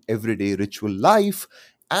in everyday ritual life.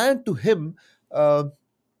 And to him,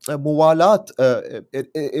 muwalat,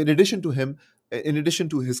 in addition to him, in addition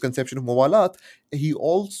to his conception of muwalat, he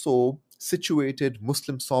also situated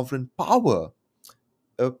Muslim sovereign power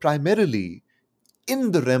primarily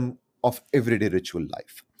in the realm of everyday ritual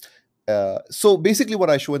life. So basically, what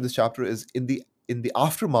I show in this chapter is in the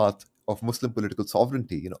aftermath of Muslim political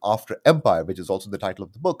sovereignty, after empire, which is also the title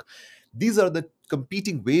of the book. These are the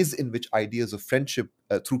competing ways in which ideas of friendship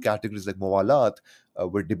through categories like mawalat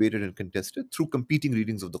were debated and contested through competing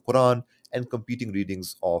readings of the Quran and competing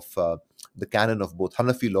readings of the canon of both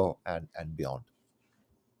Hanafi law and beyond.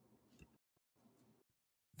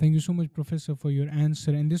 Thank you so much, Professor, for your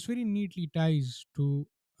answer. And this very neatly ties to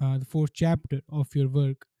the fourth chapter of your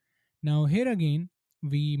work. Now, here again,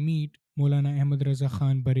 we meet Maulana Ahmad Raza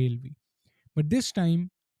Khan Barelvi, but this time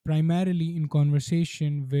primarily in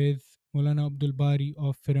conversation with Maulana Abdul Bari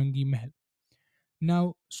of Firangi Mahal.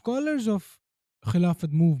 Now, scholars of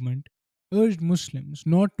Khilafat movement urged Muslims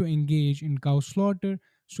not to engage in cow slaughter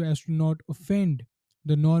so as to not offend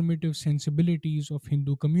the normative sensibilities of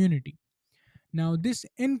Hindu community. Now, this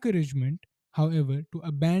encouragement, however, to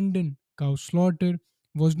abandon cow slaughter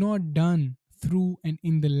was not done through and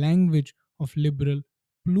in the language of liberal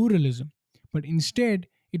pluralism, but instead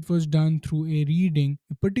it was done through a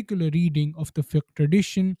particular reading of the fiqh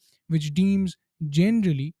tradition, which deems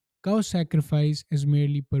generally cow sacrifice as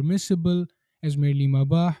merely permissible, as merely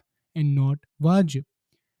mabah, and not wajib.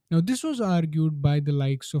 Now, this was argued by the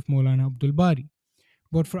likes of Maulana Abdul Bari.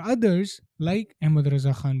 But for others, like Ahmad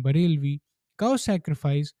Raza Khan Barelvi, cow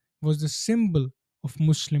sacrifice was the symbol of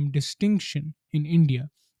Muslim distinction in India,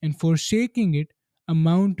 and forsaking it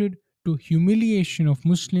amounted to humiliation of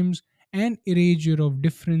Muslims and erasure of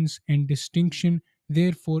difference and distinction.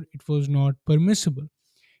 Therefore, it was not permissible.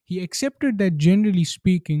 He accepted that generally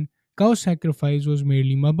speaking, cow sacrifice was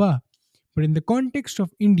merely mabah, but in the context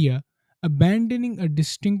of India, abandoning a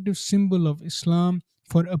distinctive symbol of Islam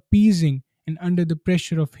for appeasing and under the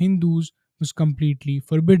pressure of Hindus was completely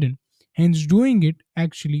forbidden. Hence, doing it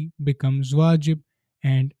actually becomes wajib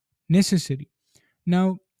and necessary.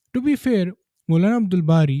 Now, to be fair, Maulana Abdul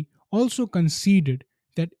Bari also conceded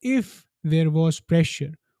that if there was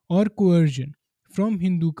pressure or coercion from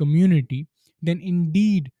Hindu community, then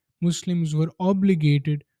indeed Muslims were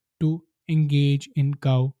obligated to engage in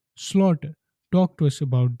cow slaughter. Talk to us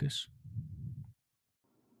about this.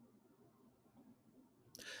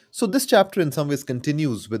 So this chapter, in some ways,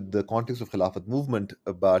 continues with the context of Khilafat movement,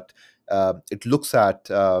 but it looks at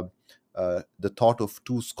the thought of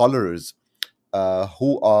two scholars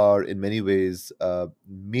who are, in many ways,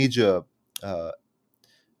 major uh,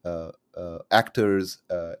 actors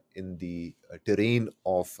in the terrain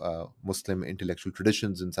of Muslim intellectual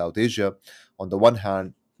traditions in South Asia. On the one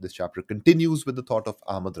hand, this chapter continues with the thought of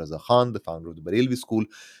Ahmad Raza Khan, the founder of the Barelvi school,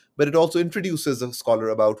 but it also introduces a scholar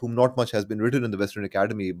about whom not much has been written in the Western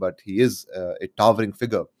Academy, but he is a towering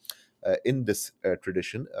figure in this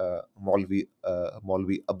tradition, Maulvi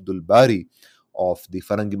Abdul Bari of the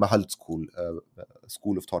Farangi Mahal school,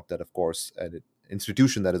 school of thought that, of course, an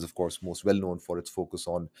institution that is, of course, most well known for its focus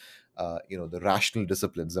on, the rational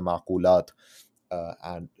disciplines, the maqulat,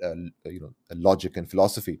 and logic and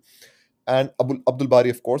philosophy. And Abdul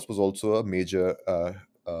Bari, of course, was also a major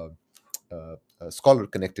uh, scholar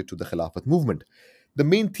connected to the Khilafat movement. The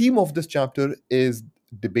main theme of this chapter is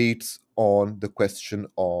debates on the question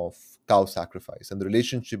of cow sacrifice and the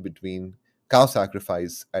relationship between cow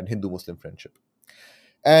sacrifice and Hindu Muslim friendship.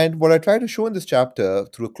 And what I try to show in this chapter,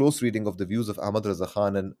 through a close reading of the views of Ahmad Raza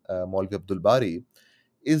Khan and Maulvi Abdul Bari,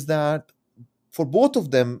 is that for both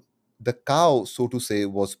of them, the cow, so to say,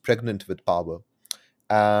 was pregnant with power.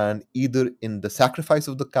 And either in the sacrifice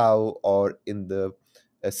of the cow or in the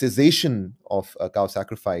cessation of cow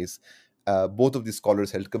sacrifice, both of these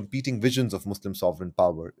scholars held competing visions of Muslim sovereign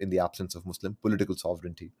power in the absence of Muslim political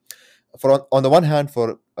sovereignty. On the one hand,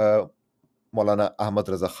 for Maulana Ahmad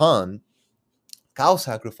Raza Khan, cow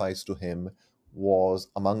sacrifice to him was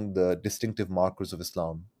among the distinctive markers of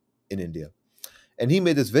Islam in India. And he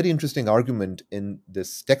made this very interesting argument in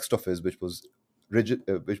this text of his, which was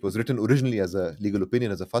written originally as a legal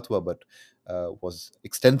opinion, as a fatwa, but was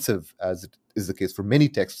extensive, as it is the case for many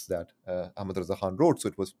texts that Ahmad Raza Khan wrote. So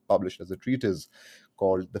it was published as a treatise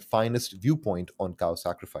called "The Finest Viewpoint on Cow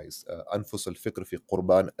Sacrifice," Anfus al-Fikr fi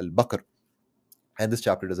Qurban al-Bakr. And this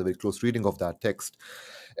chapter does a very close reading of that text,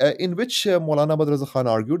 in which Maulana Ahmad Raza Khan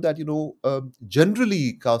argued that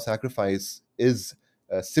generally cow sacrifice is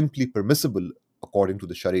simply permissible according to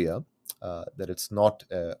the Sharia, that it's not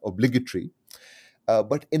obligatory.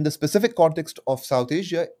 But in the specific context of South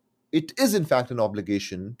Asia, it is in fact an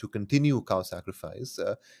obligation to continue cow sacrifice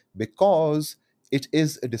because it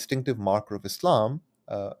is a distinctive marker of Islam,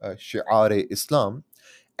 shi'ar Islam,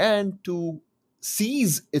 and to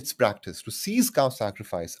cease its practice, to cease cow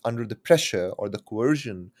sacrifice under the pressure or the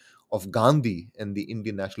coercion of Gandhi and the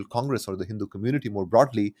Indian National Congress or the Hindu community more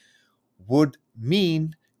broadly, would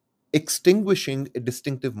mean extinguishing a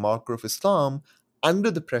distinctive marker of Islam under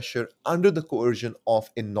the pressure, under the coercion of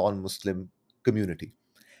a non Muslim community.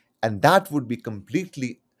 And that would be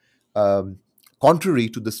completely um, contrary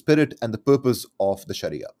to the spirit and the purpose of the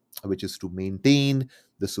Sharia, which is to maintain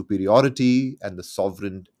the superiority and the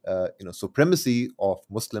sovereign supremacy of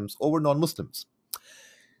Muslims over non Muslims.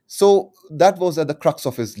 So that was at the crux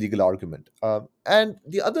of his legal argument. And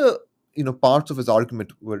the other parts of his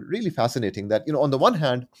argument were really fascinating. That on the one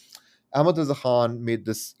hand, Ahmad Reza Khan made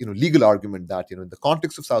this legal argument that in the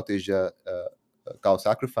context of South Asia, cow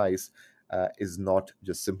sacrifice is not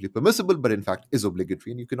just simply permissible, but in fact is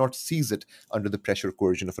obligatory, and you cannot seize it under the pressure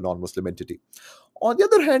coercion of a non-Muslim entity. On the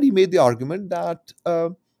other hand, he made the argument that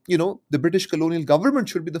the British colonial government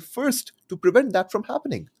should be the first to prevent that from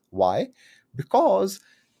happening. Why? Because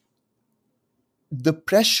the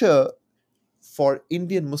pressure for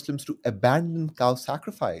Indian Muslims to abandon cow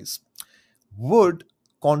sacrifice would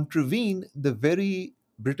contravene the very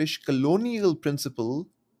British colonial principle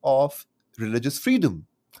of religious freedom,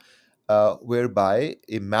 whereby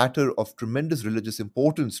a matter of tremendous religious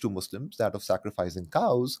importance to Muslims, that of sacrificing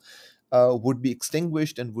cows, would be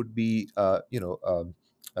extinguished and would be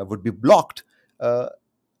blocked uh,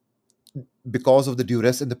 because of the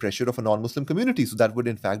duress and the pressure of a non-Muslim community. So that would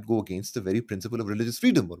in fact go against the very principle of religious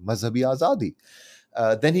freedom or mazhabi azadi.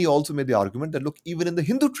 Then he also made the argument that look, even in the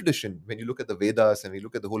Hindu tradition, when you look at the Vedas and we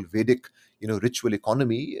look at the whole Vedic, ritual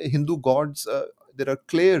economy, Hindu gods, there are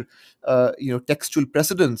clear, textual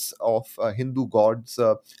precedents of Hindu gods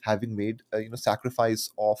having made, sacrifice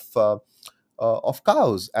of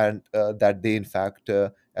cows, and that they, in fact,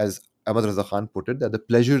 as Ahmad Raza Khan put it, that the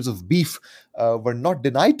pleasures of beef were not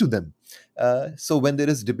denied to them. So when there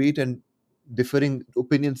is debate and differing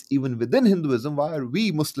opinions even within Hinduism, why are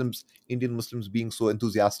we Muslims, Indian Muslims, being so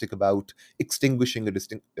enthusiastic about extinguishing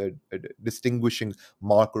a distinguishing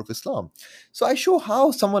marker of Islam? So I show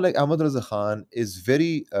how someone like Ahmad Raza Khan is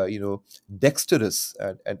very, dexterous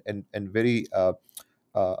and very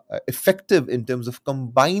effective in terms of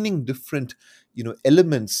combining different,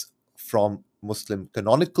 elements from Muslim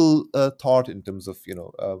canonical thought, in terms of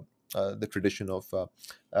the tradition of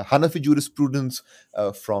Hanafi jurisprudence,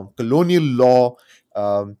 from colonial law,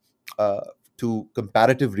 um, uh, to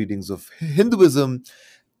comparative readings of Hinduism,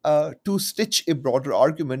 to stitch a broader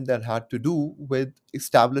argument that had to do with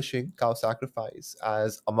establishing cow sacrifice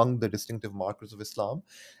as among the distinctive markers of Islam,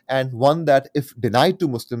 and one that, if denied to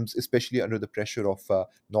Muslims, especially under the pressure of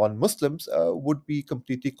non Muslims, would be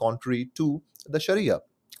completely contrary to the Sharia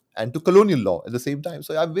and to colonial law at the same time.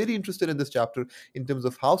 So I'm very interested in this chapter in terms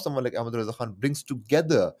of how someone like Ahmad Raza Khan brings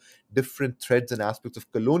together different threads and aspects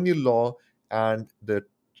of colonial law and the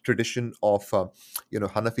tradition of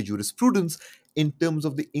Hanafi jurisprudence, in terms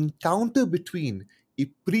of the encounter between a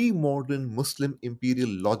pre-modern Muslim imperial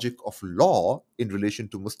logic of law in relation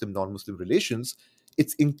to Muslim non-Muslim relations,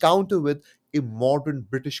 its encounter with a modern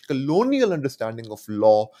British colonial understanding of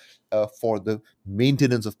law for the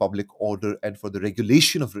maintenance of public order and for the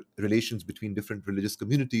regulation of relations between different religious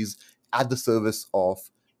communities at the service of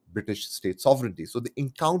British state sovereignty. So the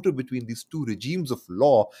encounter between these two regimes of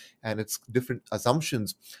law and its different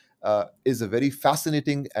assumptions is a very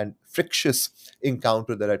fascinating and frictious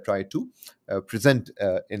encounter that I try to present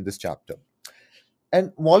in this chapter.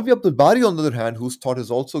 And Maulvi Abdul Bari, on the other hand, whose thought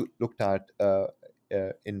is also looked at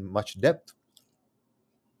in much depth,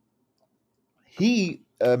 he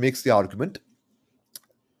makes the argument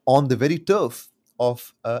on the very turf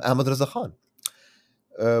of Ahmad Raza Khan,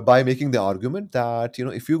 by making the argument that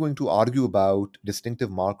if you're going to argue about distinctive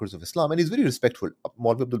markers of Islam, and he's very respectful.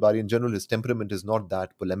 Maulvi Abdul Bari in general, his temperament is not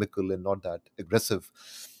that polemical and not that aggressive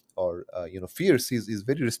or fierce. He's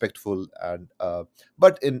very respectful, and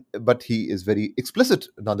but he is very explicit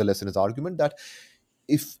nonetheless in his argument that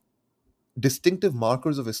if distinctive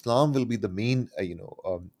markers of Islam will be the main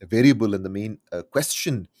variable and the main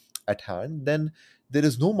question at hand, then there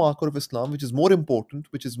is no marker of Islam which is more important,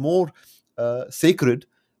 which is more sacred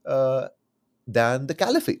uh, than the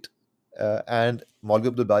caliphate. And Maulvi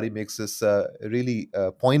Abdul Bari makes this really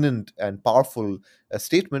poignant and powerful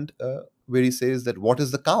statement where he says that what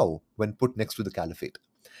is the cow when put next to the caliphate?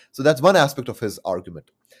 So that's one aspect of his argument,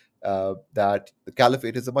 that the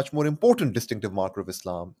caliphate is a much more important distinctive marker of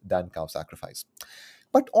Islam than cow sacrifice.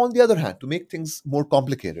 But on the other hand, to make things more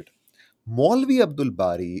complicated, Maulvi Abdul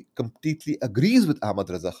Bari completely agrees with Ahmad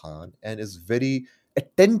Raza Khan and is very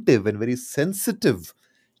attentive and very sensitive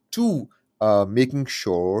to making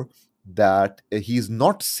sure that he is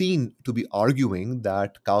not seen to be arguing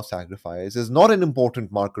that cow sacrifice is not an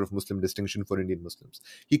important marker of Muslim distinction for Indian Muslims.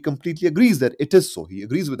 He completely agrees that it is so. He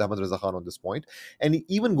agrees with Ahmad Raza Khan on this point, and he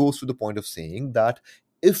even goes to the point of saying that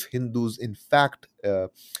if Hindus, in fact,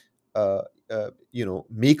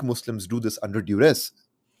 make Muslims do this under duress,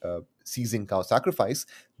 seizing cow sacrifice,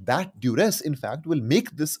 that duress, in fact, will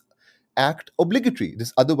make this act obligatory.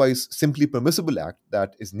 This otherwise simply permissible act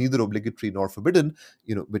that is neither obligatory nor forbidden,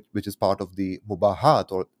 which is part of the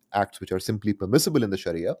mubahat, or acts which are simply permissible in the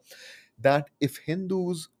Sharia. That if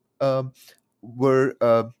Hindus um, were,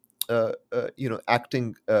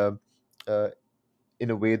 acting uh, in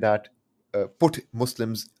a way that put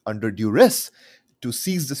Muslims under duress to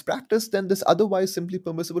cease this practice, then this otherwise simply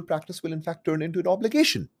permissible practice will in fact turn into an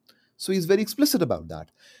obligation. So he's very explicit about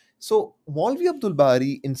that. So Maulvi Abdul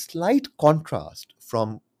Bari, in slight contrast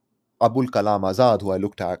from Abul Kalam Azad, who I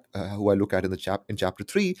look at in in chapter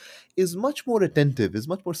 3, is much more attentive, is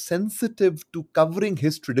much more sensitive to covering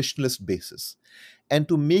his traditionalist basis and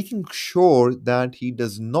to making sure that he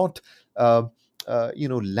does not,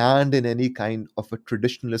 land in any kind of a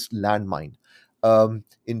traditionalist landmine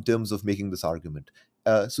in terms of making this argument.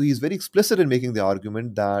 So he's very explicit in making the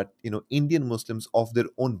argument that Indian Muslims, of their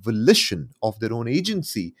own volition, of their own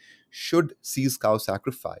agency, should cease cow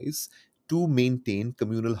sacrifice to maintain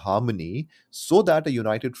communal harmony, so that a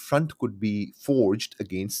united front could be forged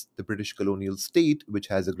against the British colonial state, which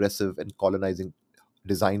has aggressive and colonizing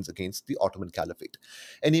designs against the Ottoman Caliphate.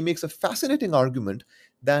 And he makes a fascinating argument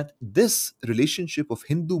that this relationship of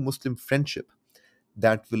Hindu-Muslim friendship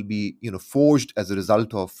that will be, forged as a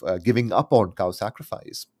result of giving up on cow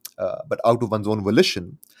sacrifice, but out of one's own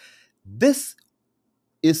volition, this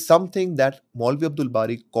is something that Maulvi Abdul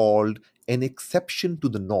Bari called an exception to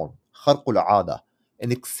the norm, kharqul aada,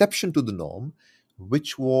 an exception to the norm,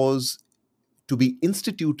 which was to be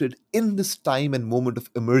instituted in this time and moment of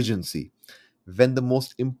emergency, when the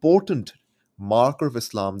most important marker of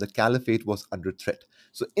Islam, the caliphate, was under threat.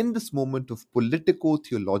 So, in this moment of politico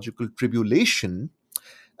theological tribulation,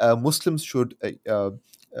 Muslims should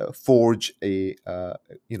forge a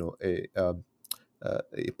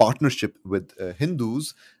partnership with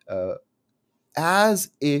Hindus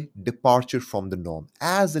as a departure from the norm,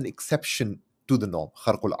 as an exception to the norm,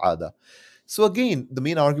 kharqul ada. So again, the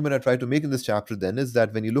main argument I try to make in this chapter then is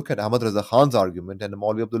that when you look at Ahmad Raza Khan's argument and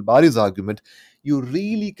Maulvi Abdul Bari's argument, you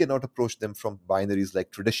really cannot approach them from binaries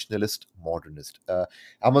like traditionalist, modernist.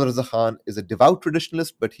 Ahmad Raza Khan is a devout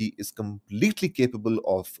traditionalist, but he is completely capable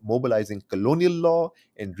of mobilizing colonial law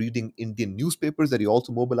and reading Indian newspapers that he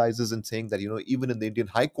also mobilizes, and saying that, even in the Indian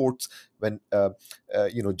high courts, when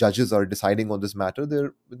judges are deciding on this matter,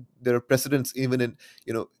 there are precedents even in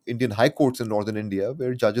Indian high courts in northern India,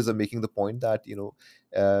 where judges are making the point that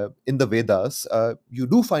in the Vedas, you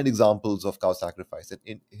do find examples of cow sacrifice, and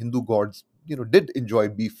in Hindu gods did enjoy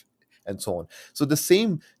beef and so on. So the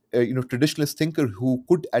same traditionalist thinker, who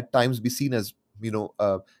could at times be seen as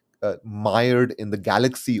mired in the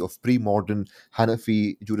galaxy of pre-modern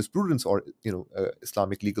Hanafi jurisprudence, or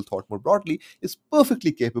Islamic legal thought more broadly, is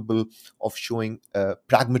perfectly capable of showing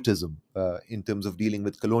pragmatism in terms of dealing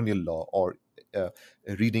with colonial law, or uh,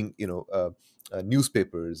 reading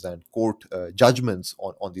newspapers and court judgments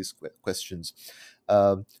on these questions.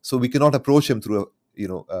 So we cannot approach him through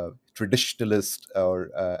a traditionalist or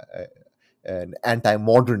an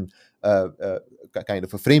anti-modern kind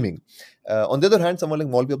of a framing. On the other hand, someone like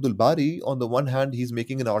Maulvi Abdul Bari, on the one hand, he's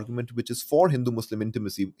making an argument which is for Hindu-Muslim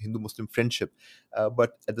intimacy, Hindu-Muslim friendship,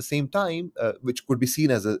 but at the same time, which could be seen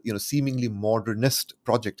as a seemingly modernist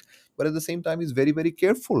project, but at the same time, he's very, very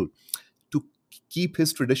careful to keep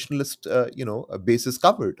his traditionalist basis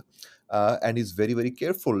covered, and he's very, very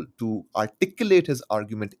careful to articulate his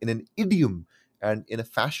argument in an idiom and in a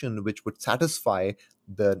fashion which would satisfy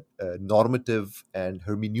the normative and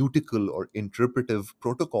hermeneutical or interpretive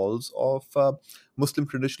protocols of Muslim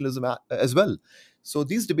traditionalism as well. So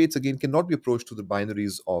these debates again cannot be approached through the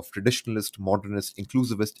binaries of traditionalist, modernist,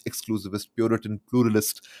 inclusivist, exclusivist, Puritan,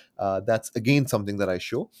 pluralist. That's again something that I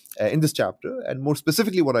show in this chapter. And more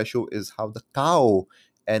specifically, what I show is how the cow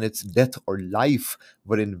and its death or life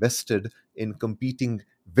were invested in competing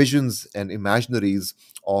visions and imaginaries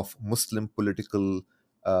of Muslim political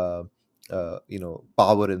power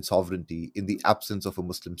and sovereignty in the absence of a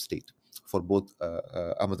Muslim state for both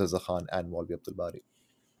Ahmad Raza Khan and Maulvi Abdul Bari.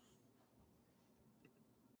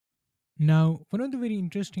 Now, one of the very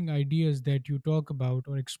interesting ideas that you talk about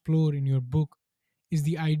or explore in your book is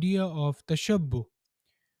the idea of tashabbuh.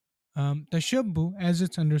 Tashabbuh, as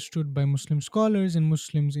it's understood by Muslim scholars and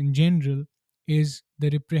Muslims in general, is the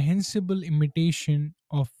reprehensible imitation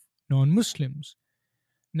of non Muslims.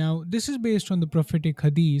 Now, this is based on the prophetic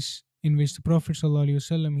hadith in which the Prophet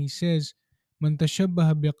ﷺ, he says, "Man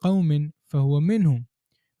tashabbaha biqawmin fahuwa minhum,"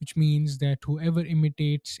 which means that whoever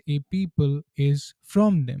imitates a people is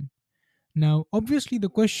from them. Now, obviously, the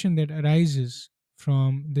question that arises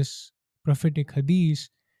from this prophetic hadith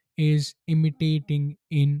is imitating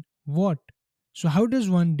in what? So, how does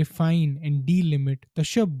one define and delimit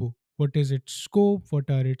tashabbuh? What is its scope? What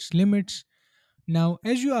are its limits? Now,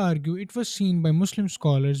 as you argue, it was seen by Muslim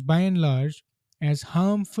scholars by and large as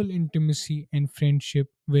harmful intimacy and friendship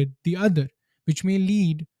with the other, which may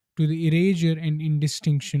lead to the erasure and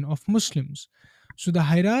indistinction of Muslims. So, the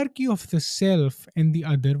hierarchy of the self and the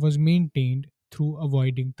other was maintained through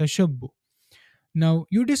avoiding tashabbuh. Now,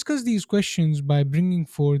 you discuss these questions by bringing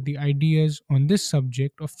forth the ideas on this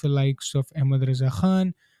subject of the likes of Ahmad Raza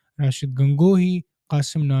Khan, Rashid Gangohi,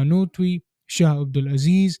 Qasim Nanotwi, Shah Abdul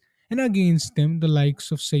Aziz, and against them the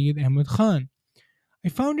likes of Sayyid Ahmad Khan. I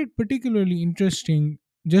found it particularly interesting,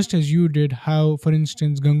 just as you did, how, for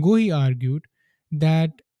instance, Gangohi argued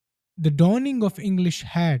that the donning of English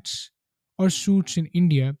hats or suits in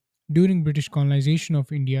India during British colonization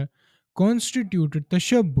of India constituted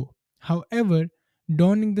tashabbuh. However,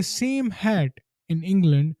 donning the same hat in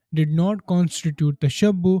England did not constitute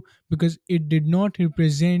tashabbuh because it did not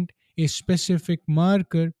represent a specific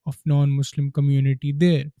marker of non-Muslim community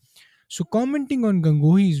there. So, commenting on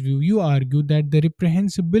Gangohi's view, you argue that the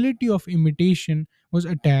reprehensibility of imitation was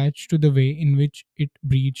attached to the way in which it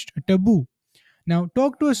breached a taboo. Now,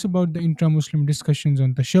 talk to us about the intra Muslim discussions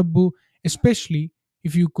on tashabbuh, especially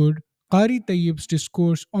if you could, Qari Tayyib's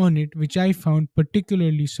discourse on it, which I found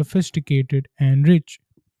particularly sophisticated and rich.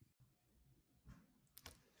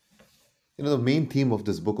 The main theme of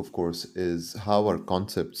this book, of course, is how our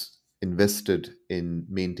concepts invested in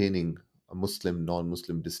maintaining a Muslim non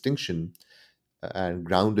Muslim distinction and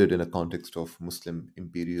grounded in a context of Muslim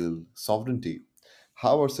imperial sovereignty.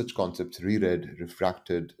 How are such concepts reread,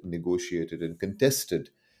 refracted, negotiated, and contested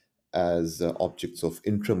as objects of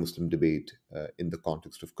intra Muslim debate in the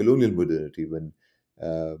context of colonial modernity when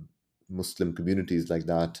uh, Muslim communities like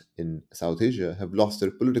that in South Asia have lost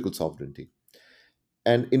their political sovereignty?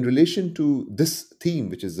 And in relation to this theme,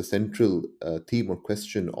 which is the central theme or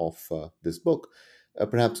question of this book,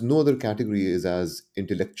 perhaps no other category is as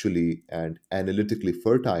intellectually and analytically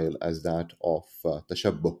fertile as that of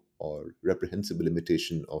tashabbuh or reprehensible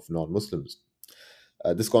imitation of non Muslims.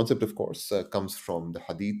 This concept, of course, comes from the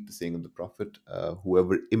hadith, the saying of the Prophet: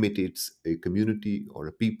 whoever imitates a community or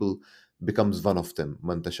a people becomes one of them.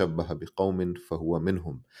 Man tashabbaha biqawmin fahuwa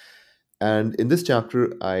minhum. And in this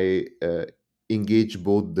chapter, I engage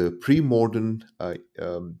both the pre modern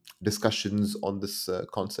discussions on this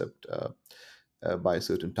concept by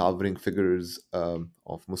certain towering figures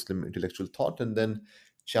of Muslim intellectual thought. And then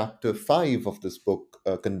chapter 5 of this book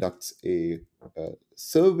conducts a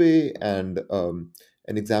survey and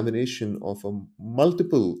an examination of a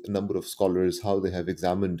multiple number of scholars, how they have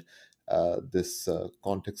examined this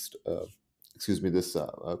context, this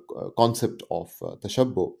concept of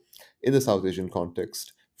tashabbuh in the South Asian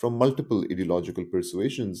context from multiple ideological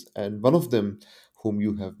persuasions. And one of them, whom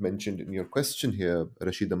you have mentioned in your question here,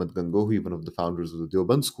 Rashid Ahmad Gangohi, one of the founders of the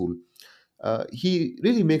Deoband school, he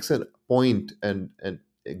really makes a point and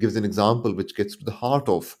gives an example which gets to the heart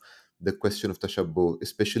of the question of tashabbuh,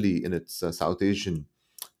 especially in its South Asian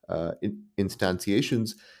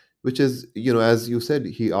instantiations, which is, as you said,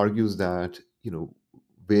 he argues that,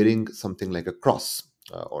 wearing something like a cross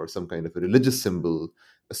or some kind of a religious symbol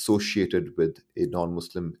associated with a non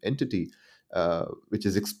Muslim entity, which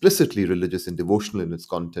is explicitly religious and devotional in its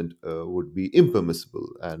content, would be impermissible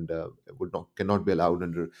and would not cannot be allowed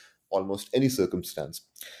under almost any circumstance.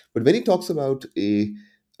 But when he talks about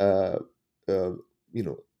uh, uh, you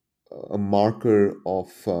know a marker of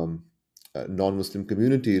non-Muslim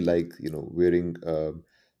community, like wearing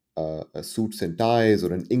suits and ties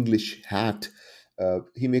or an English hat,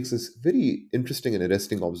 he makes this very interesting and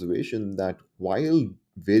arresting observation that while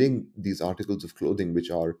wearing these articles of clothing which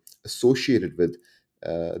are associated with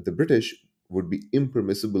the British would be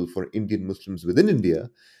impermissible for Indian Muslims within India,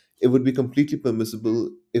 it would be completely permissible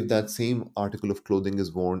if that same article of clothing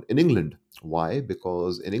is worn in England. Why?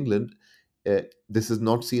 Because in England, this is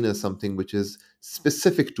not seen as something which is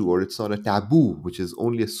specific to, or it's not a taboo which is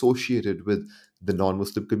only associated with the non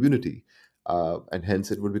Muslim community. And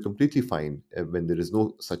hence, it would be completely fine when there is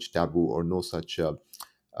no such taboo or no such a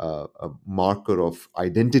marker of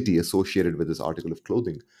identity associated with this article of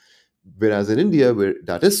clothing. Whereas in India, where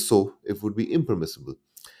that is so, it would be impermissible.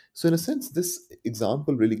 So, in a sense, this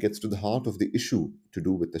example really gets to the heart of the issue to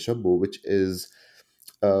do with tashabbuh, which is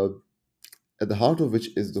uh, at the heart of which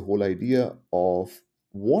is the whole idea of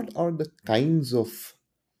what are the kinds of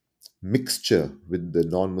mixture with the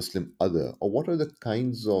non-Muslim other, or what are the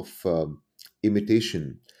kinds of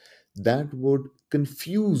imitation that would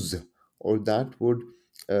confuse or that would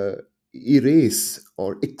uh, erase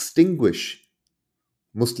or extinguish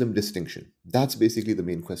Muslim distinction. That's basically the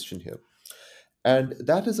main question here. And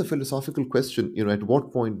that is a philosophical question. At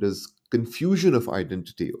what point does confusion of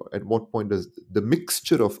identity, or at what point does the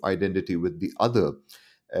mixture of identity with the other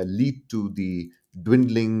lead to the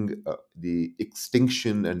dwindling, the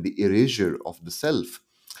extinction, and the erasure of the self?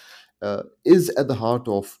 Is at the heart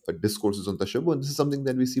of discourses on tashabbuh. And this is something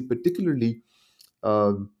that we see particularly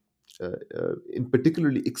um, in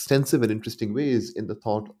particularly extensive and interesting ways in the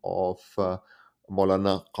thought of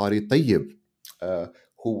Maulana Qari Tayyib, uh,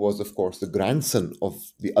 who was, of course, the grandson of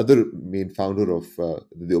the other main founder of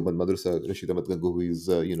the Deoband Madrasa, Rashid Ahmad Gangohi's,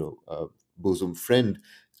 bosom friend,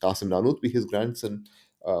 Qasim Nanotbi, his grandson,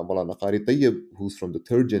 Maulana Qari Tayyib, who's from the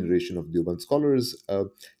third generation of Deoband scholars.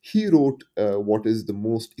 He wrote what is the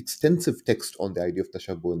most extensive text on the idea of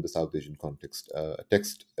tashabbuh in the South Asian context, a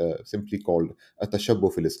text simply called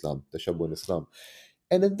Tashabbuh fil Islam, Tashabbuh in Islam.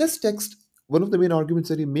 And in this text, one of the main arguments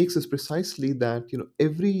that he makes is precisely that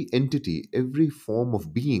every entity, every form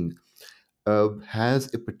of being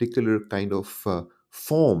has a particular kind of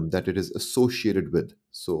form that it is associated with.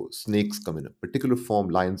 So snakes come in a particular form,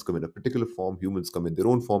 lions come in a particular form, humans come in their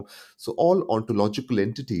own form. So all ontological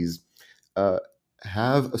entities uh,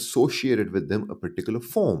 have associated with them a particular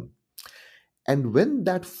form. And when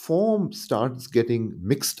that form starts getting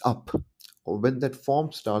mixed up, or when that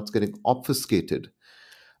form starts getting obfuscated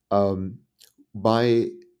um, by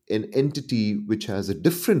an entity which has a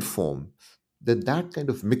different form, then that kind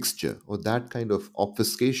of mixture or that kind of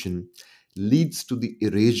obfuscation leads to the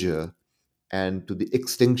erasure and to the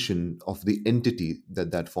extinction of the entity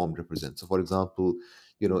that that form represents. So, for example,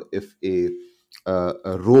 if a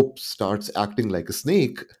rope starts acting like a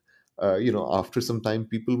snake, after some time,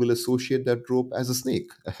 people will associate that rope as a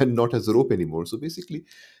snake and not as a rope anymore. So, basically,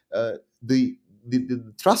 uh, the,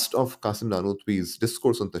 the thrust of Qasim Nanotwi's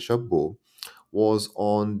discourse on tashabbuh was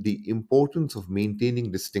on the importance of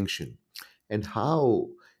maintaining distinction and how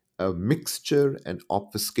mixture and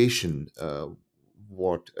obfuscation,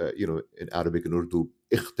 what in Arabic and Urdu,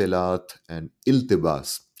 ikhtilat and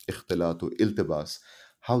iltibas,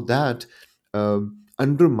 how that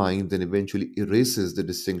undermines and eventually erases the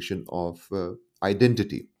distinction of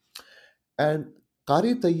identity. And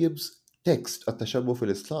Qari Tayyib's text, At Tashabbuh fil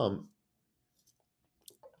Islam,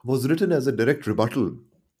 was written as a direct rebuttal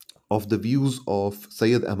of the views of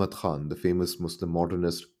Sayyid Ahmad Khan, the famous Muslim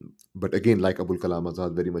modernist, but again, like Abul Kalam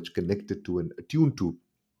Azad, very much connected to and attuned to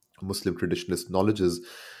Muslim traditionalist knowledges.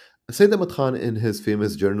 Sayyid Ahmad Khan, in his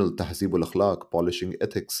famous journal Tahzib ul Akhlaq, Polishing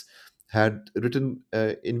Ethics, had written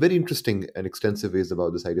in very interesting and extensive ways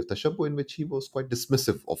about this idea of tashabbuh, in which he was quite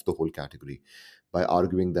dismissive of the whole category by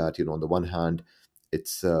arguing that, on the one hand,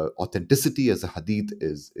 its authenticity as a hadith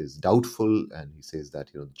is doubtful, and he says that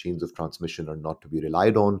the chains of transmission are not to be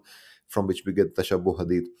relied on, from which we get tashabbuh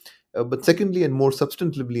hadith. But secondly, and more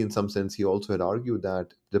substantively, in some sense, he also had argued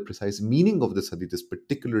that the precise meaning of this hadith is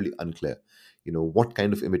particularly unclear. What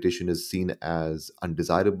kind of imitation is seen as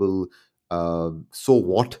undesirable? So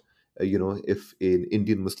what? If an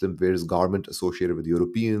Indian Muslim wears garment associated with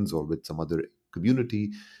Europeans or with some other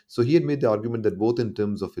community. So he had made the argument that both in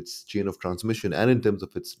terms of its chain of transmission and in terms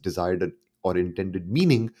of its desired or intended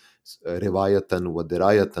meaning, rewayatan wa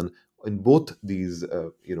dirayatan, in both these,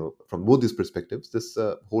 from both these perspectives, this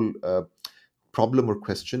whole problem or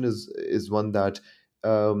question is one that,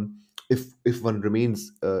 um, if one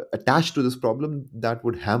remains attached to this problem, that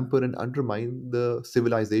would hamper and undermine the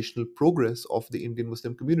civilizational progress of the Indian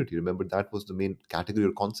Muslim community. Remember, that was the main category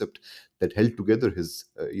or concept that held together his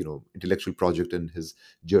intellectual project and his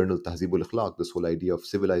journal Tahzibul Akhlaq, this whole idea of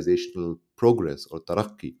civilizational progress or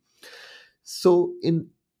tarakki. So, in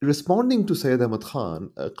responding to Sayyid Ahmad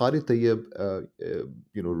Khan, Qari Tayyib,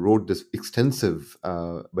 wrote this extensive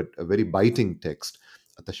but a very biting text,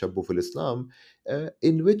 Tashabbuh fil Islam,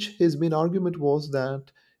 in which his main argument was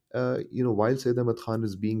that, while Sayyid Ahmad Khan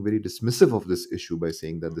is being very dismissive of this issue by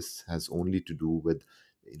saying that this has only to do with,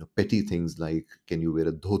 petty things like can you wear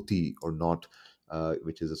a dhoti or not,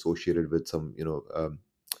 which is associated with some,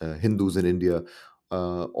 Hindus in India,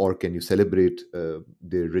 or can you celebrate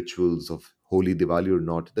their rituals of holy Diwali or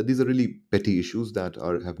not? That these are really petty issues that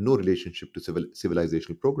have no relationship to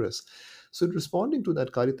civilizational progress. So, in responding to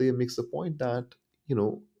that, Qari Tayyib makes the point that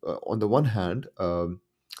on the one hand,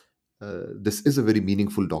 this is a very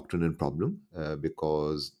meaningful doctrine and problem,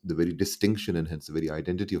 because the very distinction and hence the very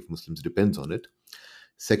identity of Muslims depends on it.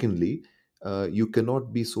 Secondly, you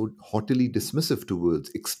cannot be so haughtily dismissive towards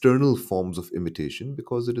external forms of imitation,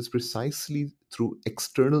 because it is precisely through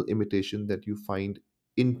external imitation that you find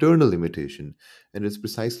internal imitation. And it's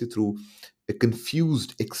precisely through a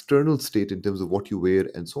confused external state in terms of what you wear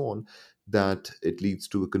and so on that it leads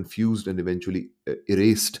to a confused and eventually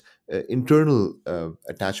erased internal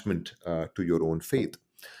attachment to your own faith.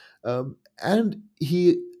 And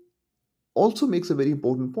he also makes a very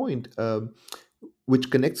important point, which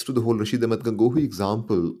connects to the whole Rashid Ahmad Gangohi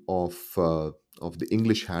example of the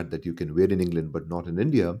English hat that you can wear in England but not in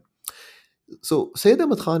India. So Sayyid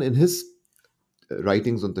Ahmad Khan, in his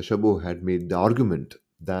writings on Tashabbuh, had made the argument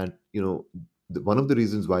that one of the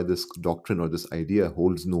reasons why this doctrine or this idea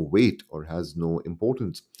holds no weight or has no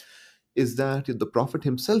importance is that the Prophet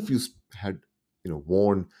himself used had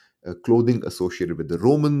worn clothing associated with the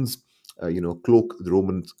Romans, cloak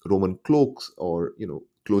the Roman cloaks, or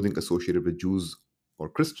clothing associated with Jews or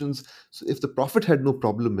Christians. So if the Prophet had no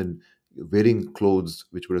problem in wearing clothes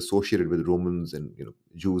which were associated with Romans and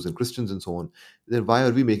Jews and Christians and so on, then why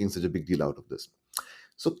are we making such a big deal out of this?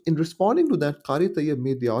 So in responding to that, Qari Tayyib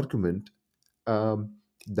made the argument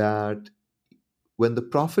that when the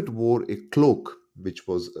Prophet wore a cloak which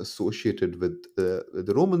was associated with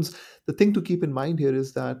the Romans, the thing to keep in mind here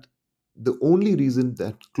is that the only reason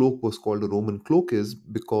that cloak was called a Roman cloak is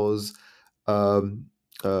because, um,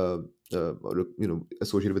 uh, or,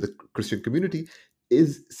 associated with the Christian community,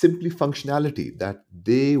 is simply functionality, that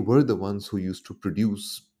they were the ones who used to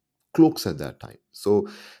produce cloaks at that time. So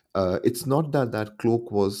it's not that that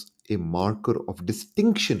cloak was a marker of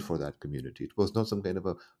distinction for that community. It was not some kind of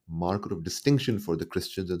a marker of distinction for the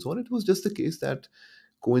Christians and so on. It was just the case that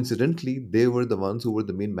coincidentally they were the ones who were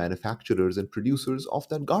the main manufacturers and producers of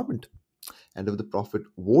that garment. And if the Prophet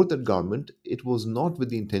wore that garment, it was not with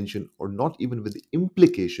the intention or not even with the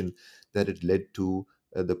implication that it led to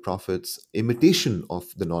the Prophet's imitation of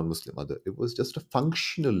the non Muslim other. It was just a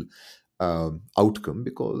functional outcome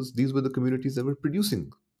because these were the communities that were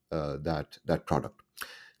producing that product.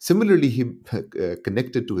 Similarly, he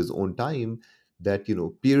connected to his own time that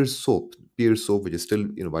Pear's soap, which is still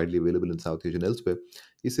widely available in South Asia and elsewhere.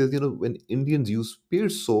 He says when Indians use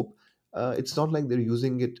Pear's soap, it's not like they're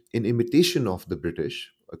using it in imitation of the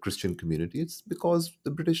British Christian community. It's because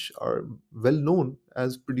the British are well known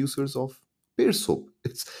as producers of Pear's soap.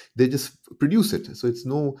 They just produce it, so it's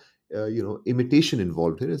no imitation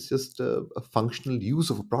involved here. It's just a functional use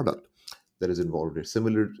of a product that is involved here.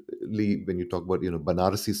 Similarly, when you talk about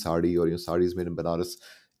Banarasi sari or saris made in Banaras,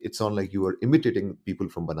 it's not like you are imitating people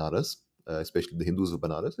from Banaras, especially the Hindus of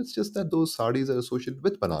Banaras. It's just that those saris are associated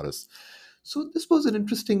with Banaras. So this was an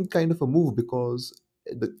interesting kind of a move because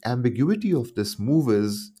the ambiguity of this move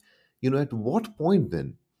is, at what point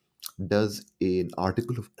then does an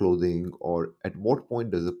article of clothing, or at what point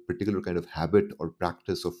does a particular kind of habit or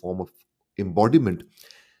practice or form of embodiment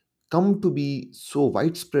come to be so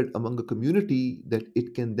widespread among a community that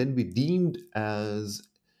it can then be deemed as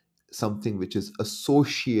something which is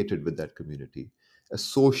associated with that community,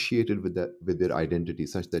 associated with that, with their identity,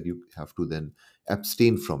 such that you have to then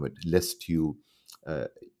abstain from it lest you uh,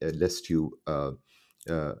 lest you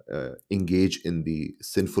engage in the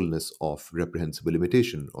sinfulness of reprehensible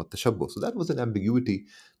imitation or tashabbuh. So that was an ambiguity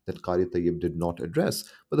that Qari Tayyib did not address.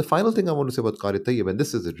 But the final thing I want to say about Qari Tayyib, and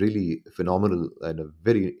this is a really phenomenal and a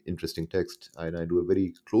very interesting text, and I do a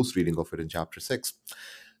very close reading of it in chapter 6.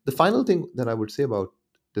 The final thing that I would say about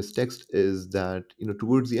this text is that,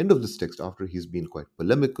 towards the end of this text, after he's been quite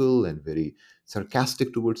polemical and very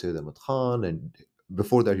sarcastic towards Sayyid Ahmad Khan, and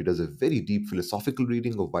before that, he does a very deep philosophical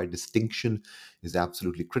reading of why distinction is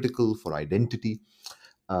absolutely critical for identity.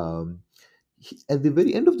 At the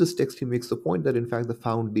very end of this text, he makes the point that, in fact, the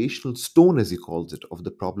foundational stone, as he calls it, of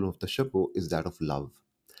the problem of tashabbuh is that of love.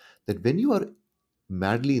 That when you are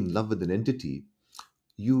madly in love with an entity,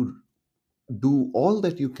 you do all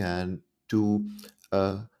that you can to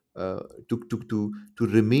uh, uh, to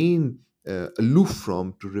remain aloof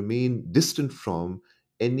from, to remain distant from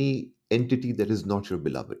any entity that is not your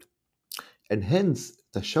beloved. And hence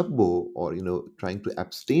tashabbuh, or trying to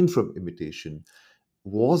abstain from imitation,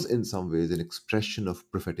 was in some ways an expression of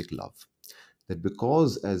prophetic love. That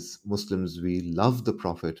because as Muslims we love the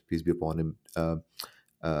Prophet, peace be upon him,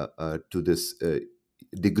 to this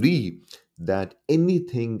degree, that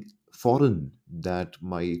anything foreign that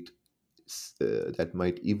might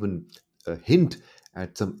even hint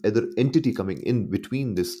at some other entity coming in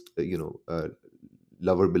between this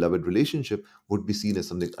lover beloved relationship would be seen as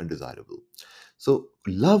something undesirable. So,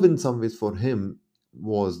 love in some ways for him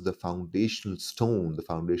was the foundational stone, the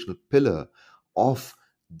foundational pillar of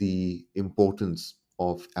the importance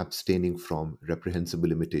of abstaining from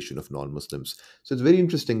reprehensible imitation of non-Muslims. So it's very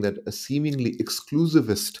interesting that a seemingly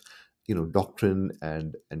exclusivist, doctrine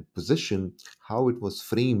and position, how it was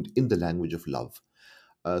framed in the language of love.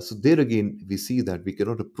 So there again, we see that we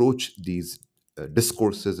cannot approach these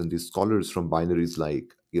discourses and these scholars from binaries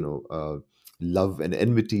like love and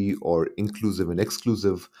enmity or inclusive and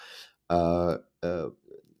exclusive. Uh, uh,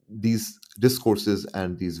 these discourses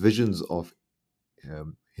and these visions of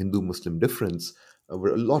Hindu-Muslim difference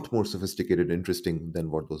were a lot more sophisticated and interesting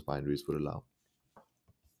than what those binaries would allow.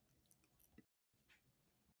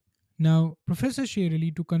 Now, Professor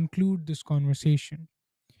SherAli, to conclude this conversation,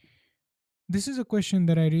 this is a question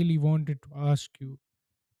that I really wanted to ask you.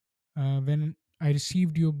 When I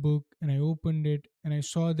received your book and I opened it and I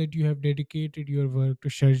saw that you have dedicated your work to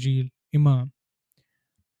Sharjeel Imam.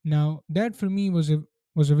 Now, that for me was a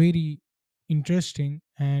very interesting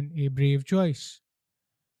and a brave choice.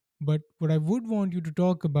 But what I would want you to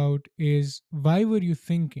talk about is why were you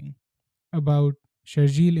thinking about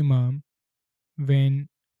Sharjeel Imam when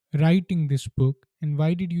writing this book, and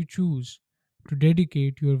why did you choose to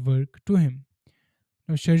dedicate your work to him?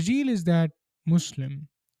 Now, Sharjeel is that Muslim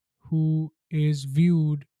who is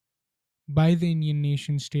viewed by the Indian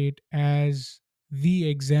nation state as the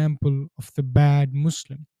example of the bad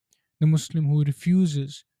Muslim, the Muslim who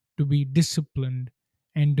refuses to be disciplined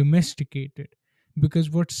and domesticated. Because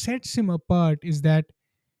what sets him apart is that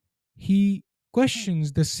he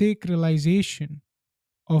questions the sacralization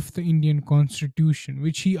of the Indian constitution,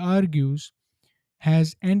 which he argues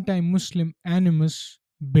has anti Muslim animus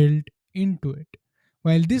built into it.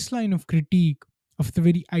 While this line of critique of the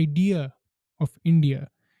very idea of India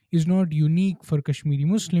is not unique for Kashmiri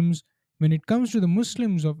Muslims, when it comes to the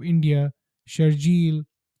Muslims of India, Sharjeel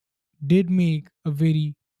did make a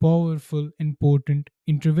very powerful and potent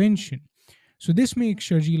intervention. So this makes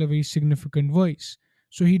Sharjeel a very significant voice.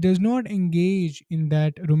 So he does not engage in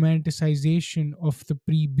that romanticization of the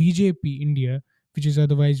pre BJP India, which is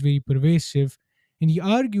otherwise very pervasive. And he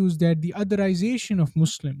argues that the otherization of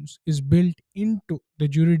Muslims is built into the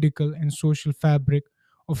juridical and social fabric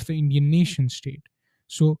of the Indian nation state.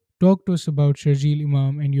 So, talk to us about Sharjeel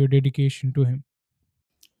Imam and your dedication to him.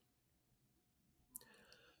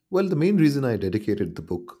 Well, the main reason I dedicated the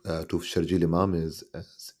book to Sharjeel Imam is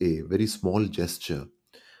as a very small gesture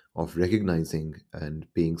of recognizing and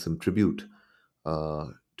paying some tribute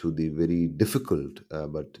to the very difficult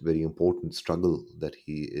but very important struggle that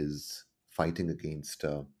he is fighting against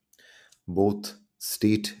both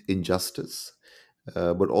state injustice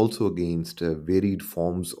but also against varied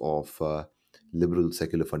forms of liberal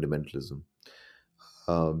secular fundamentalism.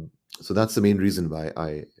 Um, so that's the main reason why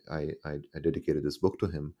I dedicated this book to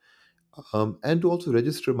him, and to also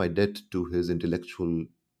register my debt to his intellectual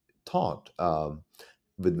thought,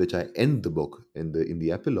 with which I end the book in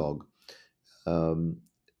the epilogue, um,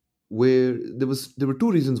 where there were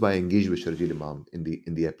two reasons why I engaged with Sharjeel Imam in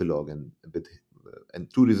the epilogue,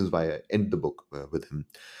 and two reasons why I end the book with him.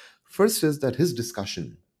 First is that his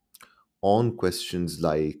discussion on questions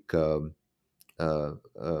like uh,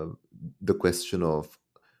 uh, the question of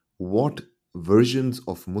what versions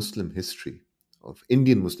of Muslim history, of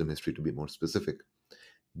Indian Muslim history to be more specific,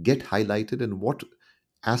 get highlighted, and what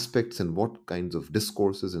aspects and what kinds of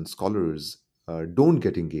discourses and scholars don't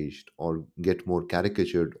get engaged or get more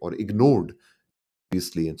caricatured or ignored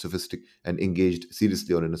seriously and engaged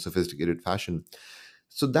seriously or in a sophisticated fashion.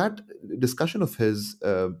 So that discussion of his,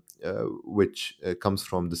 which comes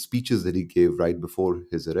from the speeches that he gave right before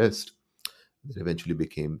his arrest, that eventually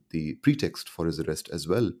became the pretext for his arrest as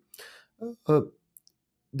well. Uh,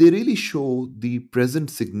 they really show the present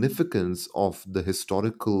significance of the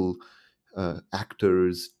historical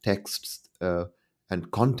actors, texts,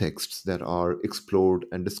 and contexts that are explored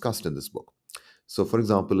and discussed in this book. So, for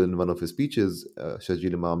example, in one of his speeches,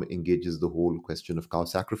 Shajil Imam engages the whole question of cow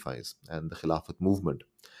sacrifice and the Khilafat movement.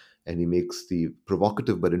 And he makes the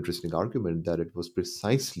provocative but interesting argument that it was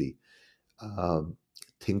precisely um,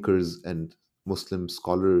 thinkers and Muslim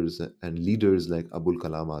scholars and leaders like Abul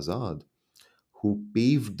Kalam Azad who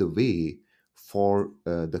paved the way for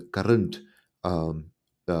the current um,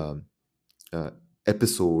 um, uh,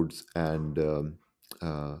 episodes and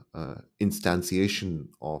instantiation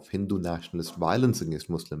of Hindu nationalist violence against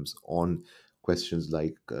Muslims on questions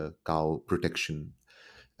like cow protection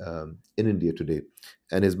in India today.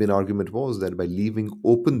 And his main argument was that by leaving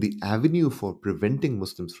open the avenue for preventing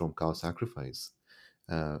Muslims from cow sacrifice,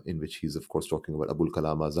 in which he's, of course, talking about Abul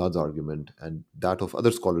Kalam Azad's argument and that of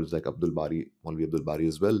other scholars like Maulvi Abdul Bari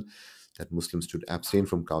as well, that Muslims should abstain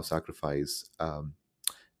from cow sacrifice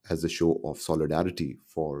as a show of solidarity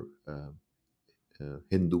for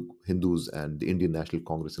Hindus and the Indian National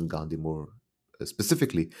Congress and Gandhi more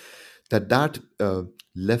specifically, that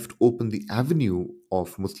left open the avenue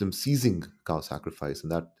of Muslims seizing cow sacrifice,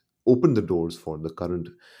 and that opened the doors for the current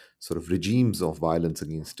sort of regimes of violence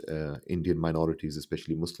against Indian minorities,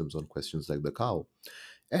 especially Muslims, on questions like the cow.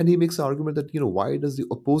 And he makes the argument that, why does the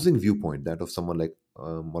opposing viewpoint, that of someone like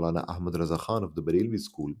Maulana Ahmad Raza Khan of the Barelvi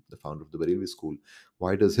school, the founder of the Barelvi school,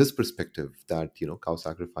 why does his perspective that, cow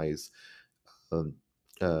sacrifice um,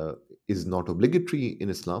 uh, is not obligatory in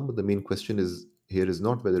Islam? But the main question is here is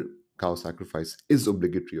not whether cow sacrifice is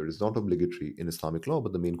obligatory or is not obligatory in Islamic law,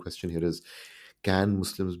 but the main question here is, can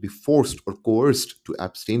Muslims be forced or coerced to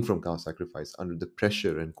abstain from cow sacrifice under the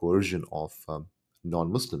pressure and coercion of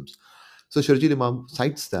non-Muslims? So Sharjeel Imam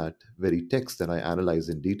cites that very text that I analyze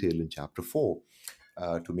in detail in chapter 4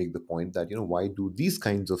 to make the point that, why do these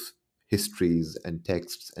kinds of histories and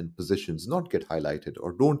texts and positions not get highlighted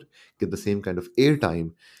or don't get the same kind of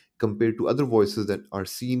airtime compared to other voices that are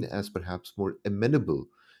seen as perhaps more amenable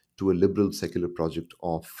to a liberal secular project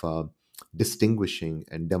of distinguishing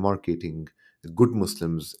and demarcating good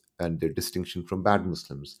Muslims and their distinction from bad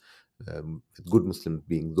Muslims. Good Muslims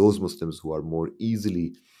being those Muslims who are more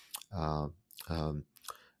easily uh, um,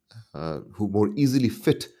 who more easily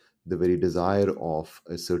fit the very desire of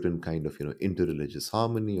a certain kind of, interreligious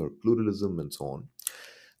harmony or pluralism and so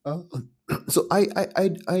on. So I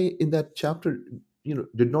in that chapter,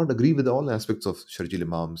 did not agree with all aspects of Sharjil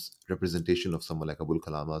Imam's representation of someone like Abul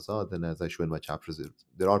Kalam Azad. And as I show in my chapters,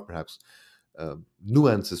 there are perhaps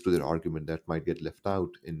nuances to their argument that might get left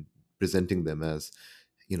out in presenting them as,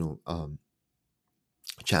 you know um,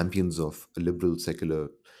 champions of liberal secular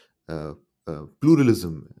uh,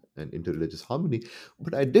 pluralism and interreligious harmony.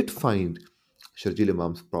 But I did find Sharjil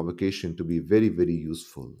Imam's provocation to be very, very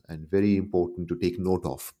useful and very important to take note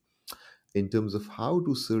of in terms of how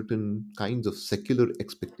do certain kinds of secular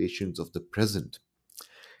expectations of the present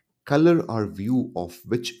color our view of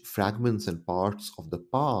which fragments and parts of the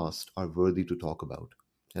past are worthy to talk about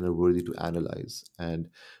and are worthy to analyze and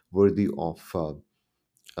worthy of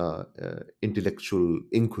intellectual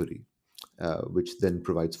inquiry, which then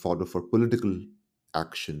provides fodder for political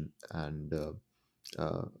action uh,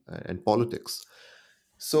 and politics.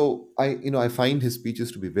 So I find his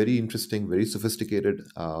speeches to be very interesting, very sophisticated,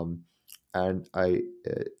 and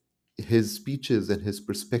his speeches and his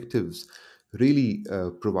perspectives really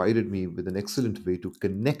provided me with an excellent way to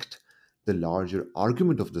connect the larger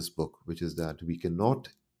argument of this book, which is that we cannot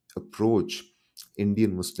approach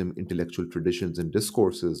Indian Muslim intellectual traditions and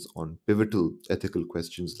discourses on pivotal ethical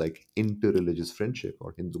questions like interreligious friendship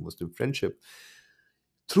or Hindu Muslim friendship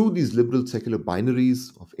through these liberal secular binaries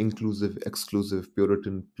of inclusive, exclusive,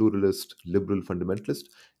 Puritan, pluralist, liberal, fundamentalist.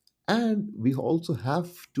 And we also have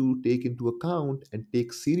to take into account and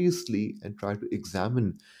take seriously and try to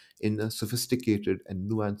examine in a sophisticated and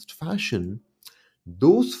nuanced fashion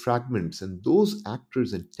those fragments and those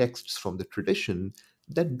actors and texts from the tradition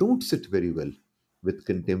that don't sit very well with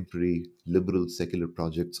contemporary liberal secular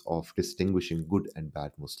projects of distinguishing good and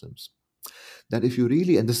bad Muslims. That if you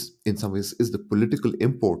really, and this in some ways is the political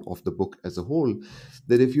import of the book as a whole,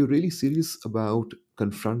 that if you're really serious about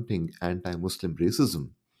confronting anti Muslim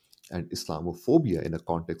racism and Islamophobia in a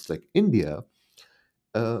context like India,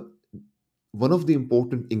 uh, one of the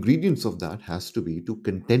important ingredients of that has to be to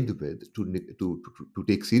contend with, to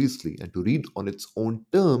take seriously, and to read on its own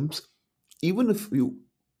terms, even if you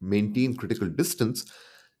maintain critical distance,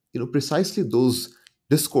 precisely those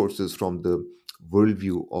discourses from the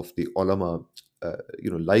worldview of the ulama,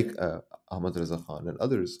 like Ahmad Raza Khan and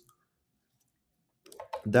others,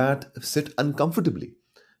 that sit uncomfortably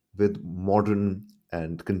with modern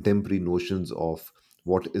and contemporary notions of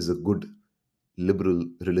what is a good liberal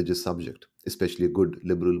religious subject, especially a good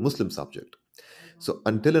liberal Muslim subject. So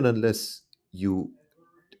until and unless you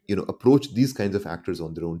approach these kinds of actors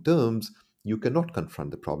on their own terms, you cannot confront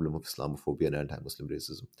the problem of Islamophobia and anti-Muslim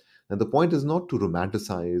racism. And the point is not to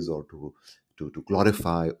romanticize or to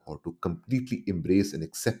glorify or to completely embrace and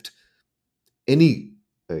accept any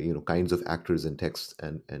kinds of actors and texts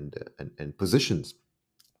and positions,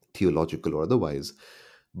 theological or otherwise.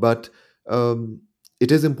 But um,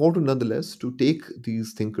 it is important nonetheless to take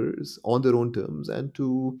these thinkers on their own terms and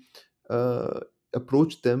to uh,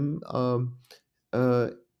 approach them uh,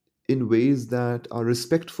 in ways that are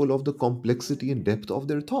respectful of the complexity and depth of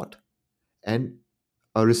their thought, and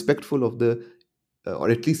are respectful of the or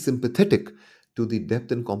at least sympathetic to the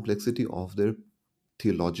depth and complexity of their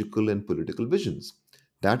theological and political visions.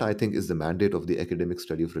 That, I think, is the mandate of the academic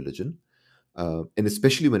study of religion, and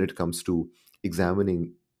especially when it comes to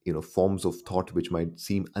examining, forms of thought which might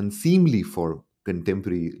seem unseemly for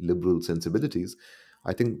contemporary liberal sensibilities.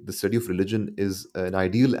 I think the study of religion is an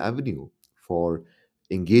ideal avenue for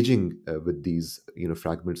engaging with these,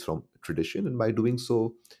 fragments from tradition, and by doing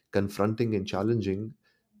so, confronting and challenging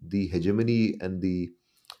the hegemony and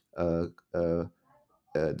uh, uh,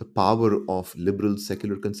 the power of liberal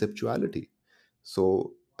secular conceptuality.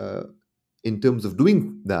 So, in terms of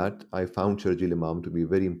doing that, I found Sharjeel Imam to be a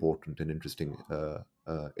very important and interesting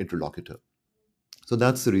interlocutor. So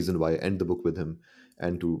that's the reason why I end the book with him,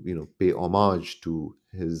 and to pay homage to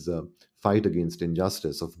his fight against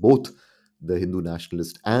injustice of both the Hindu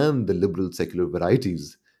nationalist and the liberal secular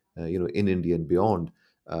varieties, in India and beyond.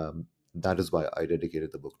 That is why I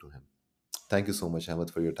dedicated the book to him. Thank you so much, Ahmed,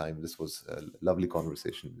 for your time. This was a lovely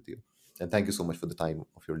conversation with you. And thank you so much for the time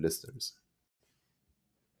of your listeners.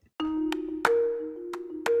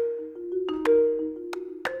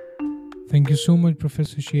 Thank you so much,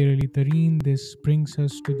 Professor SherAli Tareen. This brings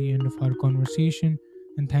us to the end of our conversation,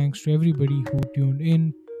 and thanks to everybody who tuned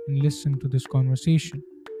in and listened to this conversation.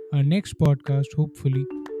 Our next podcast, hopefully,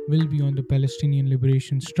 will be on the Palestinian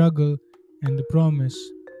liberation struggle and the promise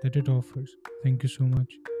that it offers. Thank you so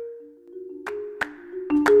much.